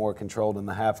little bit more controlled in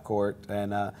the half court.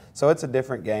 And so it's a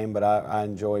different game, but I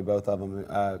enjoy both of them,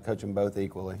 coaching both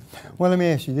equally. Well, let me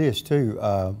ask you this too.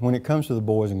 When it comes to the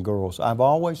boys and girls, I've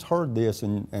always heard this,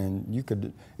 and you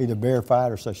could either verify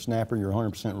it or say, Snapper, you're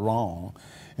 100% wrong,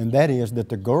 and that is that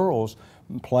the girls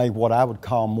play what I would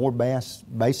call more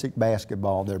basic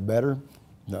basketball. They're better.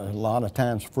 A lot of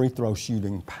times free throw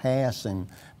shooting, passing,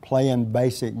 playing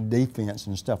basic defense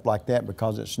and stuff like that,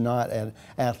 because it's not an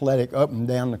athletic up and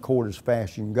down the court as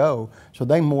fast as you can go. So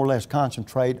they more or less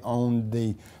concentrate on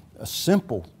the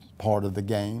simple part of the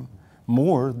game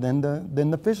more than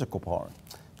the physical part.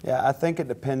 Yeah, I think it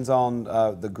depends on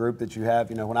the group that you have.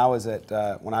 You know, when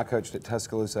I coached at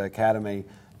Tuscaloosa Academy,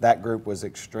 that group was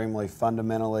extremely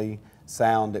fundamentally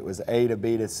sound. It was A to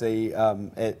B to C.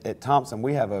 At Thompson,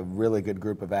 we have a really good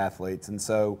group of athletes, and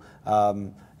so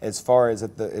as far as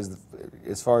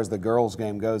the girls'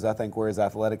 game goes, I think we're as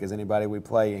athletic as anybody we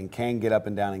play, and can get up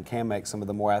and down and can make some of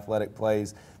the more athletic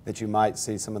plays that you might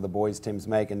see some of the boys' teams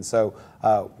make. And so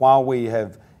while we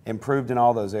have improved in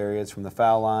all those areas, from the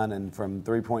foul line and from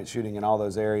three-point shooting in all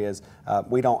those areas,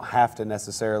 we don't have to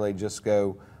necessarily just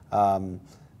go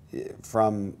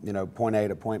from, you know, point A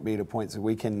to point B to point C.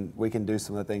 We can do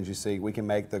some of the things you see. We can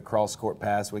make the cross court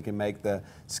pass. We can make the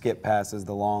skip passes,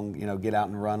 the long, you know, get out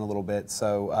and run a little bit.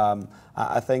 So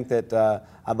I think that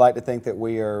I'd like to think that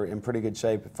we are in pretty good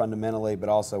shape fundamentally, but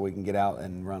also we can get out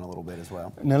and run a little bit as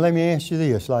well. Now let me ask you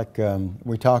this: like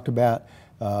we talked about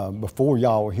before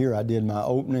y'all were here, I did my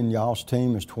opening. Y'all's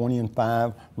team is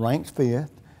 20-5, ranked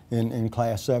 5th in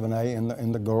Class 7A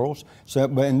in the girls. So,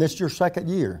 and this is your second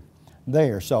year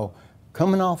there. So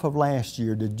coming off of last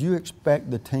year, did you expect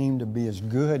the team to be as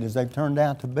good as they've turned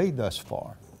out to be thus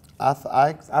far? I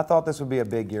thought this would be a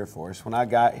big year for us. When I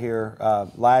got here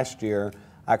last year,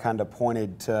 I kind of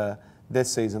pointed to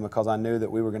this season because I knew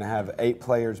that we were going to have 8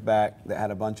 players back that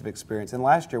had a bunch of experience. And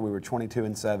last year we were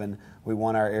 22-7. We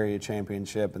won our area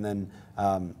championship, and then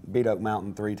beat Oak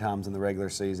Mountain 3 times in the regular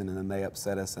season, and then they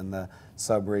upset us in the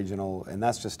sub-regional, and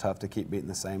that's just tough to keep beating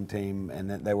the same team, and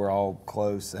they were all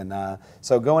close. And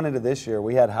so going into this year,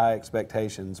 we had high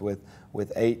expectations with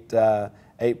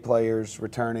 8 players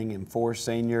returning and 4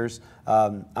 seniors.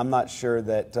 I'm not sure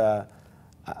that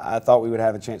I thought we would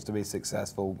have a chance to be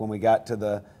successful. When we got to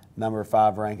the number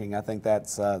 5 ranking, I think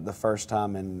that's the first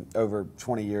time in over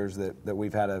 20 years that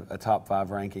we've had a top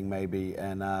 5 ranking maybe.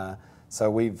 And So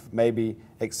we've maybe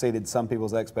exceeded some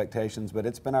people's expectations, but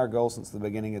it's been our goal since the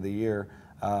beginning of the year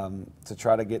to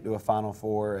try to get to a Final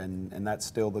Four, and that's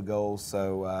still the goal.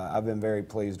 So I've been very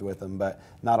pleased with them, but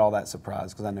not all that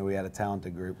surprised because I knew we had a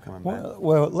talented group coming back.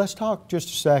 Well, let's talk just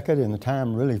a second, and the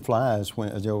time really flies, when,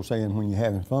 as you're saying, when you're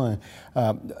having fun.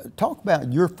 Talk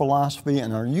about your philosophy,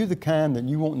 and are you the kind that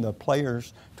you want the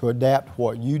players to adapt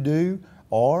what you do,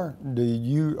 or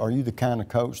are you the kind of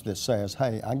coach that says,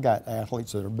 hey, I got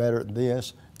athletes that are better at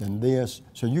this than this,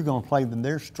 so you're going to play to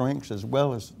their strengths as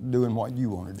well as doing what you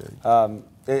want to do?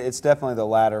 It's definitely the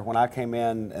latter. When I came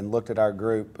in and looked at our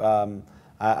group,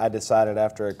 I decided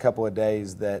after a couple of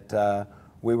days that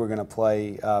we were going to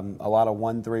play a lot of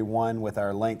 1-3-1 with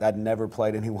our length. I'd never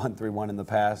played any 1-3-1 in the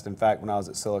past. In fact, when I was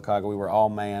at Sylacauga, we were all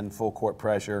man, full court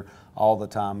pressure all the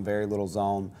time, very little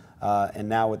zone. And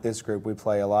now with this group, we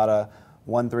play a lot of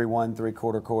 1-3-1,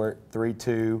 three-quarter court,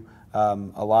 3-2,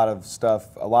 a lot of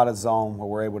stuff, a lot of zone where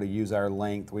we're able to use our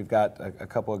length. We've got a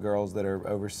couple of girls that are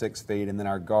over 6 feet, and then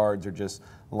our guards are just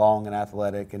long and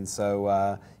athletic. And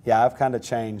so, yeah, I've kind of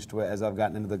changed as I've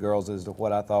gotten into the girls as to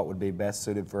what I thought would be best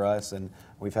suited for us, and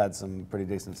we've had some pretty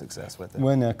decent success with it.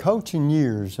 When coaching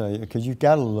years, because you've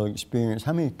got a little experience,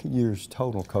 how many years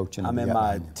total coaching? I'm in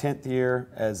my 10th year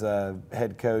as a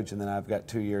head coach, and then I've got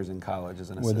 2 years in college as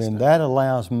an assistant. Well, then that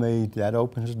allows me, that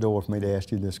opens the door for me to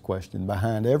ask you this question.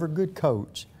 Behind every good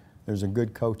coach, there's a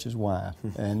good coach's wife,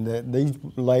 and these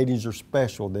ladies are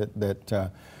special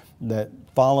that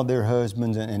follow their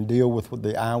husbands and deal with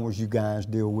the hours you guys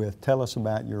deal with. Tell us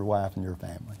about your wife and your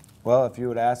family. Well, if you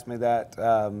would ask me that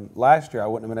last year, I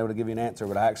wouldn't have been able to give you an answer,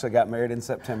 but I actually got married in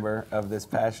September of this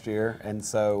past year, and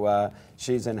so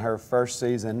she's in her first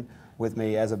season with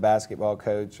me as a basketball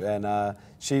coach, and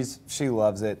she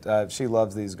loves it. She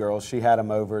loves these girls. She had them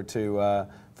over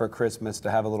for Christmas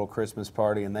to have a little Christmas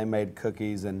party, and they made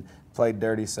cookies and played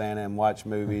Dirty Santa and watched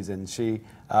movies, and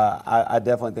I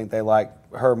definitely think they like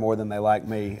her more than they like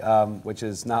me, which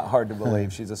is not hard to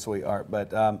believe. She's a sweetheart,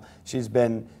 but she's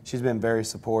been very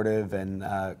supportive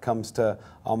and comes to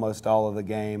almost all of the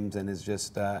games, and is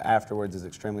just afterwards is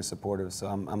extremely supportive. So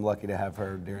I'm lucky to have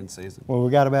her during season. Well,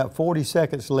 we got about 40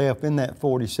 seconds left. In that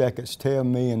 40 seconds, tell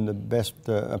me in the best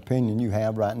opinion you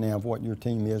have right now of what your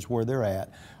team is, where they're at.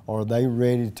 Are they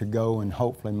ready to go and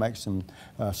hopefully make some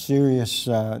serious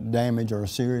damage or a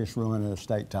serious run at a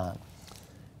state title?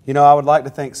 You know, I would like to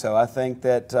think so. I think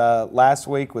that last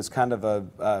week was kind of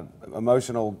a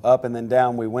emotional up and then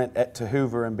down. We went to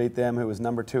Hoover and beat them, who was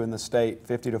number 2 in the state,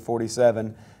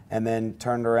 50-47, and then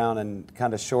turned around and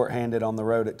kind of shorthanded on the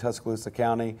road at Tuscaloosa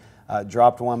County.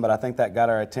 Dropped one, but I think that got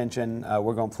our attention.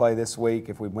 We're going to play this week.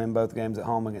 If we win both games at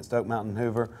home against Oak Mountain and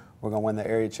Hoover, we're going to win the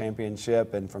area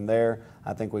championship, and from there,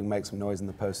 I think we can make some noise in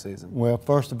the postseason. Well,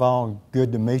 first of all,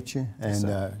 good to meet you, and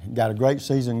Yes, got a great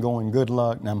season going. Good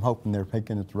luck, and I'm hoping they're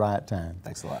picking at the right time.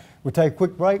 Thanks a lot. We'll take a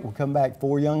quick break. We'll come back.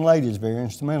 4 young ladies very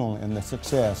instrumental in the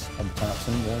success of the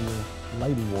Thompson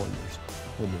Lady Warriors.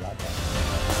 We'll be right back.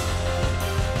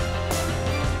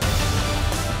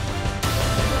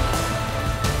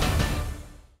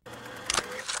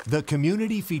 The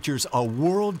community features a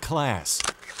world-class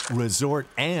resort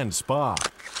and spa,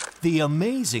 the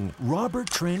amazing Robert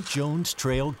Trent Jones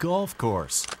Trail Golf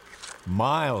Course,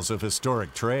 miles of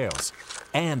historic trails,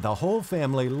 and the whole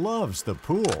family loves the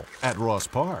pool at Ross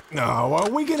Park. No, are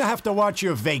we gonna have to watch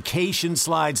your vacation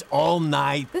slides all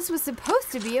night? This was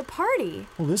supposed to be a party.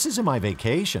 Well, this isn't my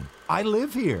vacation. I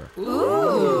live here.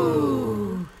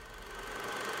 Ooh.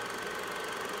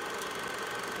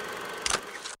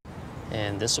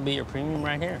 And this will be your premium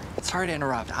right here. Sorry to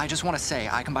interrupt. I just want to say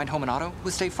I combined home and auto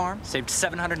with State Farm. Saved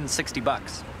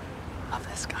 $760. Love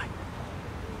this guy.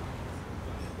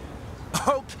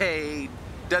 Okay,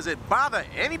 does it bother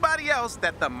anybody else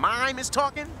that the mime is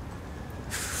talking?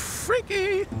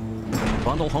 Freaky.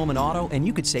 Bundle home and auto, and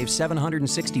you could save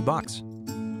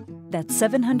 $760. That's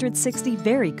 760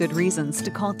 very good reasons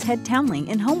to call Ted Townley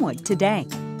in Homewood today.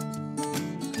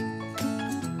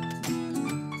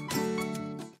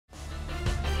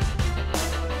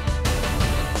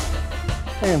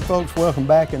 Hey, and folks, welcome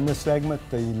back. In this segment,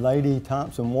 the Lady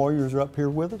Thompson Warriors are up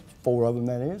here with us, 4 of them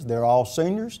that is. They're all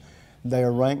seniors. They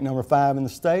are ranked number 5 in the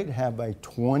state, have a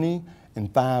 20-5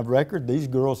 record. These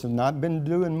girls have not been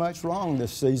doing much wrong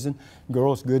this season.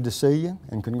 Girls, good to see you,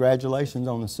 and congratulations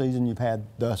on the season you've had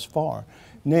thus far.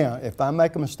 Now, if I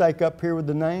make a mistake up here with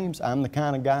the names, I'm the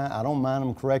kind of guy, I don't mind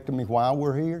them correcting me while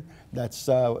we're here. That's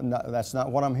not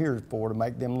what I'm here for, to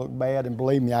make them look bad, and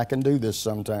believe me, I can do this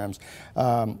sometimes.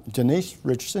 Janice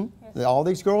Richardson, yes. All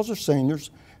these girls are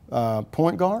seniors.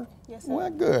 Point guard? Yes, sir.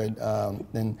 Well, good.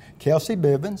 Then Kelsey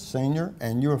Bivens, senior,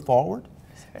 and you're a forward.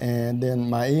 Yes, sir. And then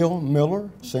Mael Miller,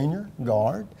 senior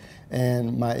guard,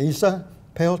 and Maisa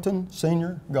Pelton,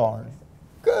 senior guard.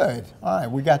 Good. All right,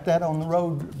 we got that on the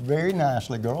road very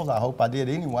nicely, girls. I hope I did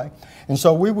anyway. And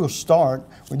so we will start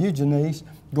with you, Janice.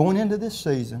 Going into this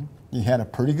season, you had a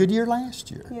pretty good year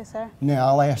last year. Yes, sir. Now,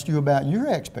 I'll ask you about your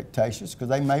expectations because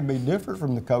they may be different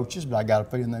from the coaches, but I got a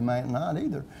feeling they may not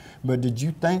either. But did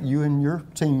you think you and your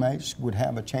teammates would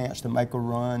have a chance to make a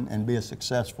run and be as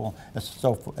successful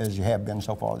as you have been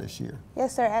so far this year?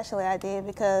 Yes, sir. Actually, I did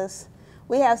because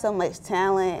we have so much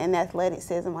talent and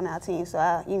athleticism on our team.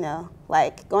 So,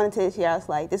 like going into this year, I was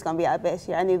like, this is going to be our best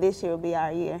year. I knew this year would be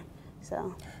our year.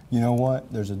 So. You know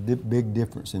what? There's a big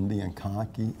difference in being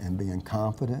cocky and being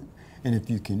confident. And if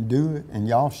you can do it, and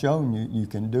y'all shown you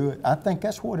can do it, I think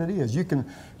that's what it is. You can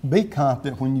be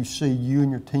confident when you see you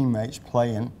and your teammates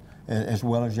playing as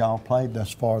well as y'all played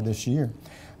thus far this year.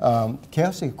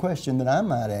 Kelsey, a question that I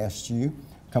might ask you,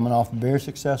 coming off a very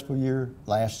successful year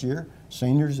last year,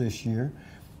 seniors this year,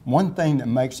 one thing that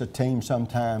makes a team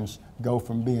sometimes go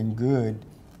from being good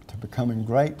to becoming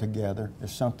great together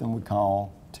is something we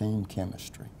call team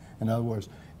chemistry. In other words,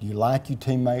 do you like your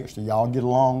teammates? Do y'all get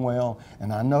along well?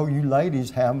 And I know you ladies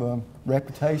have a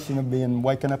reputation of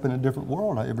waking up in a different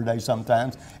world every day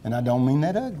sometimes, and I don't mean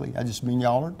that ugly. I just mean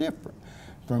y'all are different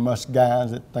from us guys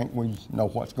that think we know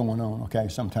what's going on. Okay,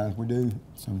 sometimes we do,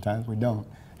 sometimes we don't.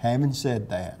 Having said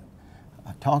that,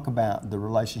 talk about the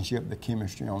relationship, the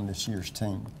chemistry on this year's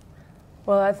team.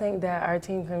 Well, I think that our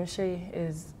team chemistry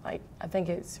is I think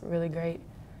it's really great.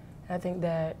 I think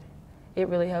that it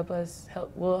really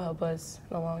will help us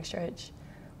in the long stretch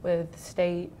with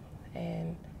state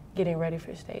and getting ready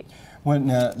for state. Well,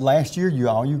 last year,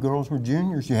 all you girls were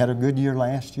juniors. You had a good year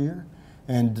last year.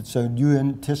 And so do you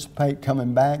anticipate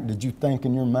coming back? Did you think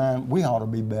in your mind, we ought to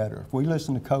be better? If we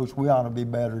listen to Coach, we ought to be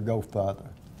better, go further.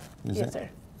 Yes, sir.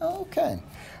 Okay.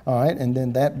 All right, and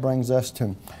then that brings us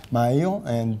to Mael.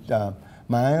 And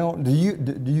Mael, do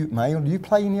you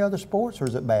play any other sports, or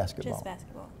is it basketball? Just basketball.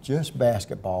 Just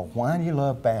basketball. Why do you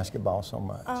love basketball so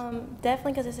much?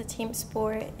 Definitely because it's a team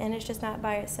sport, and it's just not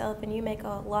by itself, and you make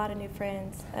a lot of new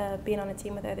friends being on a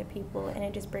team with other people, and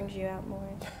it just brings you out more.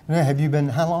 Now,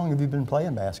 how long have you been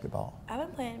playing basketball? I've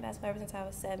been playing basketball ever since I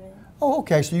was 7. Oh,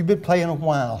 okay, so you've been playing a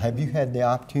while. Have you had the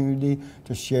opportunity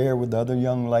to share with other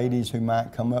young ladies who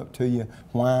might come up to you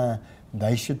why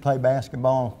they should play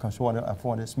basketball because of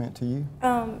what it's meant to you?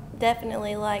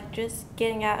 Definitely, like just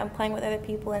getting out and playing with other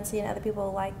people and seeing other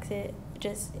people like it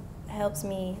just helps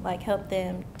me, help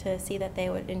them to see that they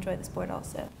would enjoy the sport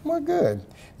also. Well, good.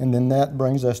 And then that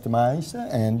brings us to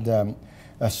Maisa, and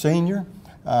a senior.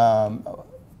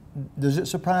 Does it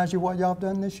surprise you what y'all have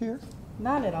done this year?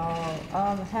 Not at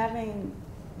all.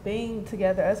 Being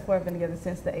together, us four have been together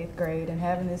since the 8th grade, and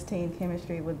having this team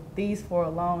chemistry with these four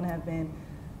alone have been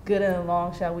good in a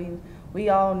long shot. We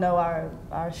all know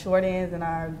our short ends and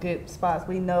our good spots.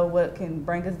 We know what can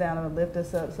bring us down and lift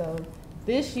us up. So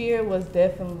this year was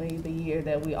definitely the year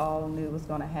that we all knew was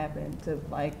going to happen.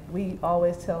 We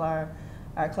always tell our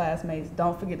classmates,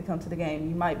 don't forget to come to the game.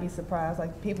 You might be surprised.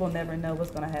 People never know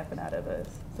what's going to happen out of us.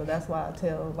 So that's why I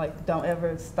tell, don't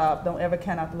ever stop. Don't ever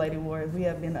count out the Lady Warriors. We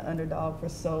have been the underdog for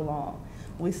so long.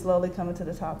 We slowly coming to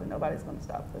the top, and nobody's going to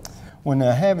stop us. Well,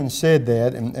 now, having said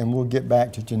that, and we'll get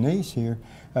back to Janice here,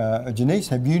 Janice,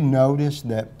 have you noticed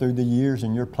that through the years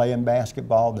in your playing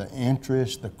basketball, the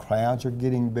interest, the crowds are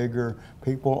getting bigger,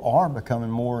 people are becoming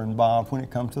more involved when it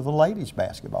comes to the ladies'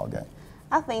 basketball game?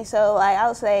 I think so. I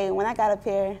would say when I got up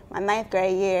here, my 9th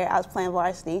grade year, I was playing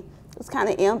varsity. It was kind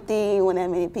of empty, wasn't that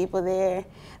many people there.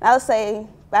 And I would say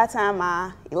by the time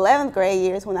my 11th grade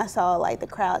year is when I saw the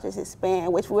crowd just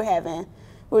expand, which we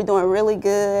were doing really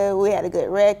good. We had a good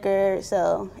record,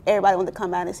 so everybody wanted to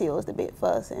come out and see what was the big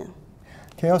fuss.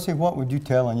 Kelsey, what would you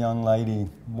tell a young lady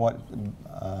what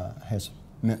has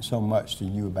meant so much to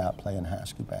you about playing high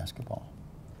school basketball?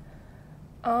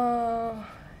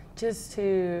 Just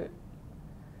to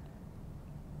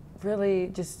really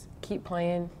just keep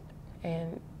playing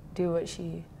and do what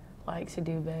she likes to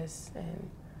do best, and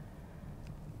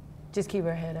just keep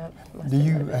her head up.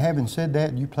 Having said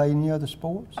that, do you play any other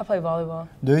sports? I play volleyball.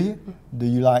 Do you? Do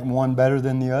you like one better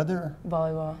than the other?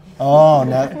 Volleyball. Oh,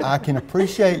 now I can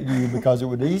appreciate you because it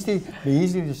would be easy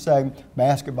to say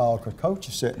basketball because Coach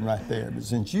is sitting right there. But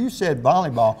since you said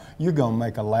volleyball, you're going to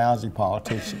make a lousy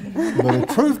politician, but a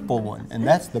truthful one, and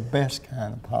that's the best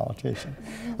kind of politician.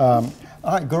 All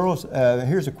right, girls,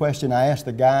 here's a question I asked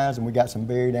the guys, and we got some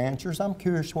varied answers. I'm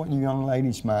curious what you young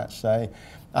ladies might say.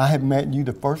 I have met you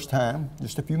the first time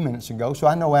just a few minutes ago, so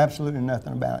I know absolutely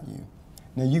nothing about you.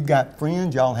 Now, you've got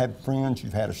friends. Y'all have friends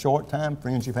you've had a short time,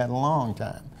 friends you've had a long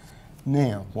time.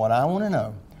 Now, what I want to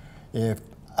know, if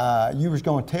you was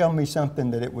going to tell me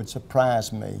something that it would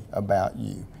surprise me about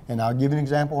you, and I'll give you an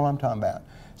example of what I'm talking about.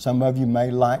 Some of you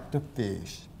may like to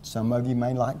fish. Some of you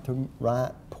may like to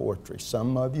write poetry.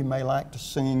 Some of you may like to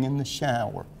sing in the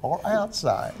shower or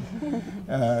outside,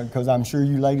 because I'm sure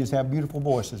you ladies have beautiful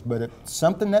voices. But if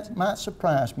something that might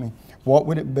surprise me, what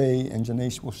would it be? And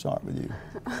Janice, we'll start with you.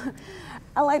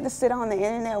 I like to sit on the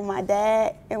internet with my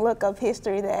dad and look up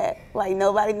history that like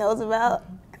nobody knows about.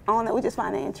 I don't know, we just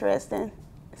find it interesting.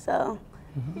 So.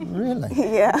 Really?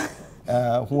 Yeah.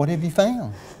 What have you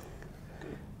found?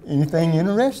 Anything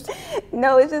interesting?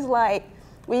 No, it's just like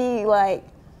we like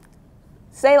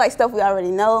say like stuff we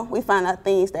already know. We find out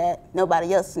things that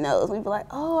nobody else knows. We be like,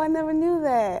 oh, I never knew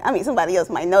that. I mean, somebody else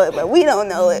might know it, but we don't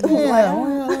know it. Yeah,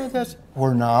 well, that's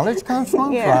where knowledge comes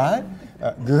from, right?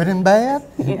 Good and bad,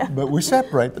 but we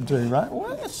separate the two, right?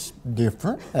 Well, that's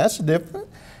different. That's different.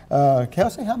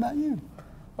 Kelsey, how about you?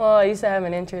 Well, I used to have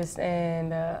an interest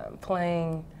in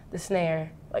playing the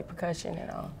snare, like percussion and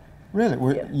all.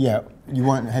 Really? Yeah. You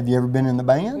weren't? Have you ever been in the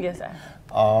band? Yes, sir.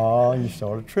 Oh, you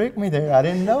sort of tricked me there. I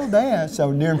didn't know that.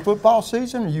 So during football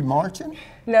season, are you marching?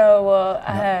 No, well,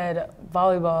 I had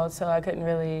volleyball, so I couldn't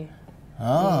really.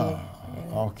 Oh,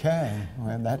 okay.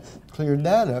 Well, that cleared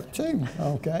that up too.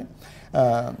 Okay.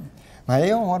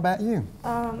 Mael, what about you?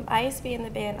 I used to be in the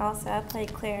band also. I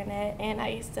played clarinet and I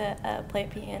used to play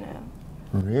piano.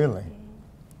 Really?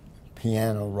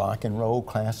 Piano, rock and roll,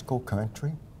 classical,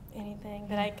 country? Anything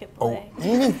that I could play. Oh,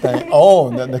 anything. Oh,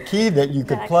 the key that you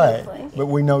could That I play. could play. But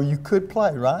we know you could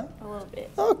play, right? A little bit.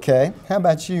 Okay. How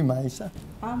about you, Mesa?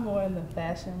 I'm more in the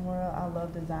fashion world. I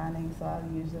love designing, so I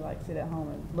usually like sit at home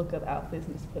and look up outfits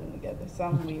and just put them together. So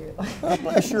I'm weird. Well,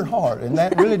 bless your heart. And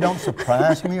that really don't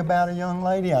surprise me about a young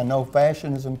lady. I know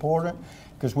fashion is important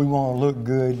because we want to look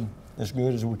good as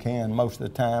we can most of the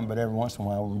time, but every once in a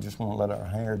while we just want to let our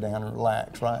hair down and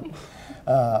relax, right?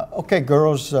 Okay,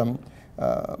 girls,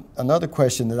 another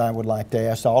question that I would like to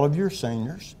ask all of your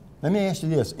seniors. Let me ask you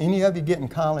this. Any of you getting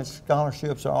college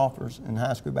scholarships or offers in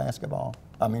high school basketball?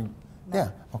 I mean,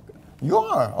 yeah, okay. You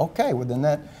are, okay. Well, then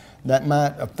that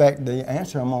might affect the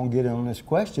answer I'm going to get on this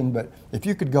question, but if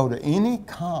you could go to any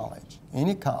college, and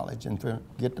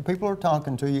get the people who are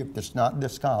talking to you, if it's not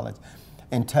this college,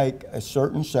 and take a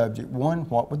certain subject, one,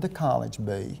 what would the college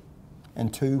be?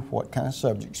 And two, what kind of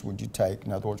subjects would you take?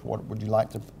 In other words, what would you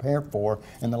like to prepare for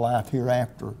in the life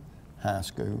hereafter high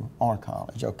school or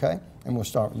college, okay? And we'll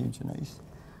start with you, Janice.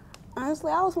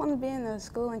 Honestly, I always wanted to be in a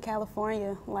school in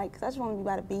California, like, 'cause I just want to be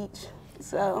by the beach,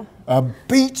 so. A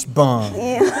beach bum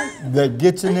Yeah. that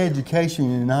gets an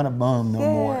education and not a bum no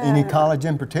more. Any college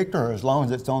in particular, as long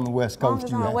as it's on the West Coast?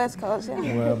 As long as it's on the West Coast,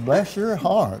 yeah. Well, bless your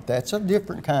heart. That's a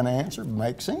different kind of answer.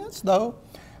 Makes sense, though.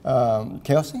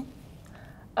 Kelsey?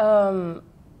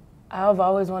 I've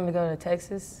always wanted to go to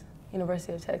Texas,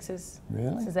 University of Texas.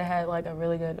 Really? Since they had like a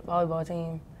really good volleyball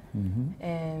team. Mm-hmm.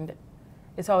 And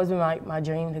it's always been my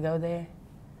dream to go there,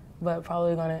 but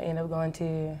probably going to end up going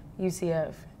to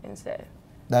UCF instead.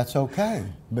 That's okay,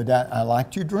 but I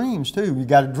liked your dreams too. You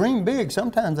got to dream big.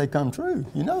 Sometimes they come true.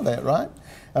 You know that, right?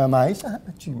 Maisa, how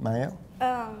about you, Mael?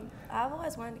 I've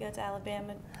always wanted to go to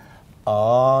Alabama.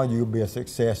 Oh, you'll be a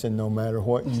success in no matter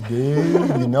what you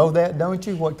do. You know that, don't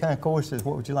you? What kind of courses?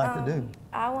 What would you like to do?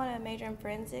 I want to major in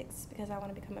forensics because I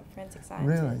want to become a forensic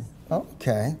scientist. Really?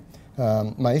 Okay.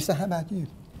 Maisa, how about you?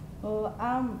 Well,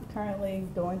 I'm currently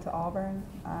going to Auburn.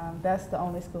 That's the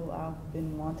only school I've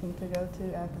been wanting to go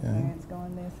to after parents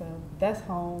going there. So that's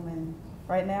home. And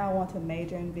right now I want to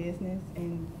major in business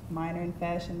and minor in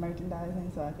fashion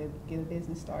merchandising so I could get a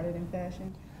business started in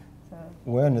fashion. So.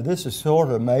 Well, now this is sort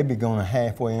of maybe going to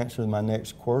halfway answer my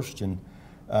next question.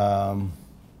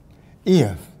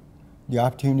 If the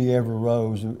opportunity ever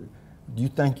arose, do you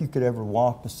think you could ever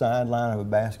walk the sideline of a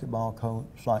basketball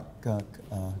coach like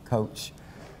Coach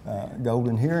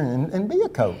Golden here and be a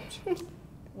coach?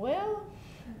 Well,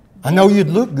 I know you'd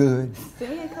look good.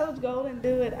 Seeing Coach Golden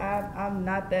do it, I'm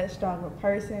not that strong of a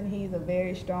person. He's a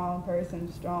very strong person,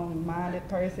 strong-minded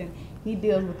person. He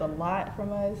deals with a lot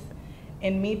from us.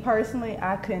 And me personally,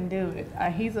 I couldn't do it.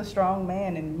 He's a strong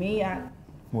man, and me,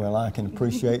 Well, I can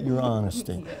appreciate your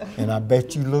honesty. And I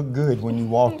bet you look good when you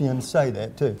walked in and say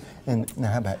that, too. And now,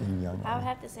 how about you, young lady? I would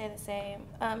have to say the same.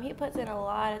 He puts in a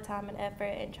lot of time and effort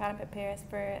in trying to prepare us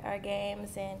for our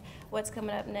games and what's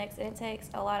coming up next. And it takes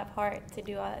a lot of heart to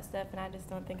do all that stuff, and I just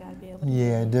don't think I'd be able to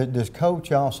do it. Does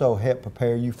Coach also help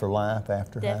prepare you for life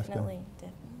after high school? Definitely.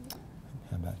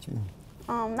 How about you?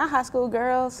 Not high school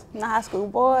girls, not high school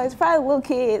boys, probably little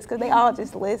kids, because they all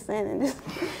just listen and just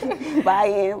buy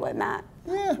in, but not.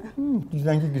 Yeah. You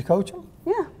think you could coach them?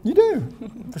 Yeah. You do.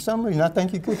 For some reason, I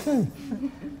think you could too.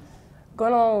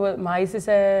 Going on with what Maisa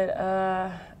said,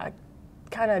 I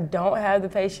kind of don't have the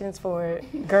patience for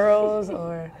girls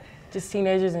or just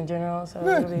teenagers in general. So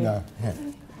it'll be, No,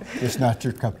 it's not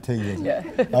your cup of tea. Is it? Yeah.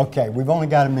 Okay, we've only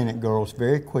got a minute, girls.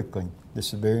 Very quickly, this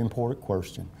is a very important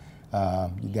question.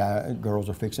 Girls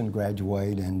are fixing to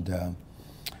graduate, and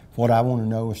what I want to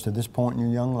know is, to this point in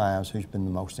your young lives, who's been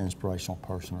the most inspirational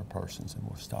person or persons? And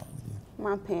we'll start with you.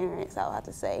 My parents, I'll have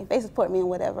to say. They support me in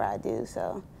whatever I do,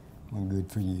 so. Well,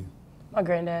 good for you. My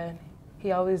granddad,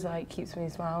 he always like keeps me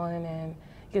smiling and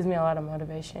gives me a lot of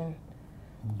motivation.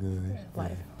 Good.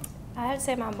 Life. I have to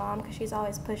say my mom, because she's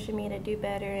always pushing me to do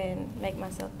better and make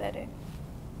myself better.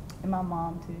 And my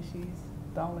mom too, she's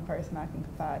the only person I can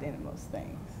confide in most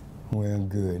things. Well,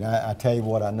 good. I tell you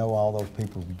what, I know all those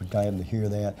people will be glad to hear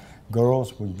that.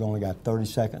 Girls, we've only got 30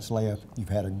 seconds left. You've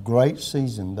had a great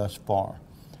season thus far,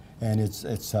 and it's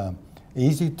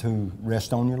easy to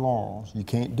rest on your laurels. You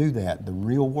can't do that. The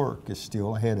real work is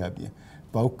still ahead of you.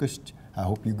 Focused. I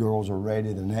hope you girls are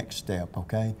ready the next step,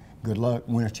 okay? Good luck.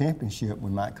 Win a championship,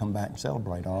 we might come back and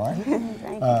celebrate, all right?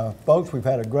 Thank you. Folks, we've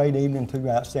had a great evening. Two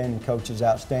outstanding coaches,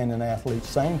 outstanding athletes.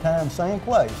 Same time, same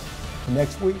place.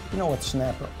 Next week, you know what the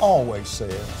Snapper always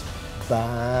says,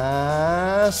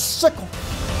 bicycle.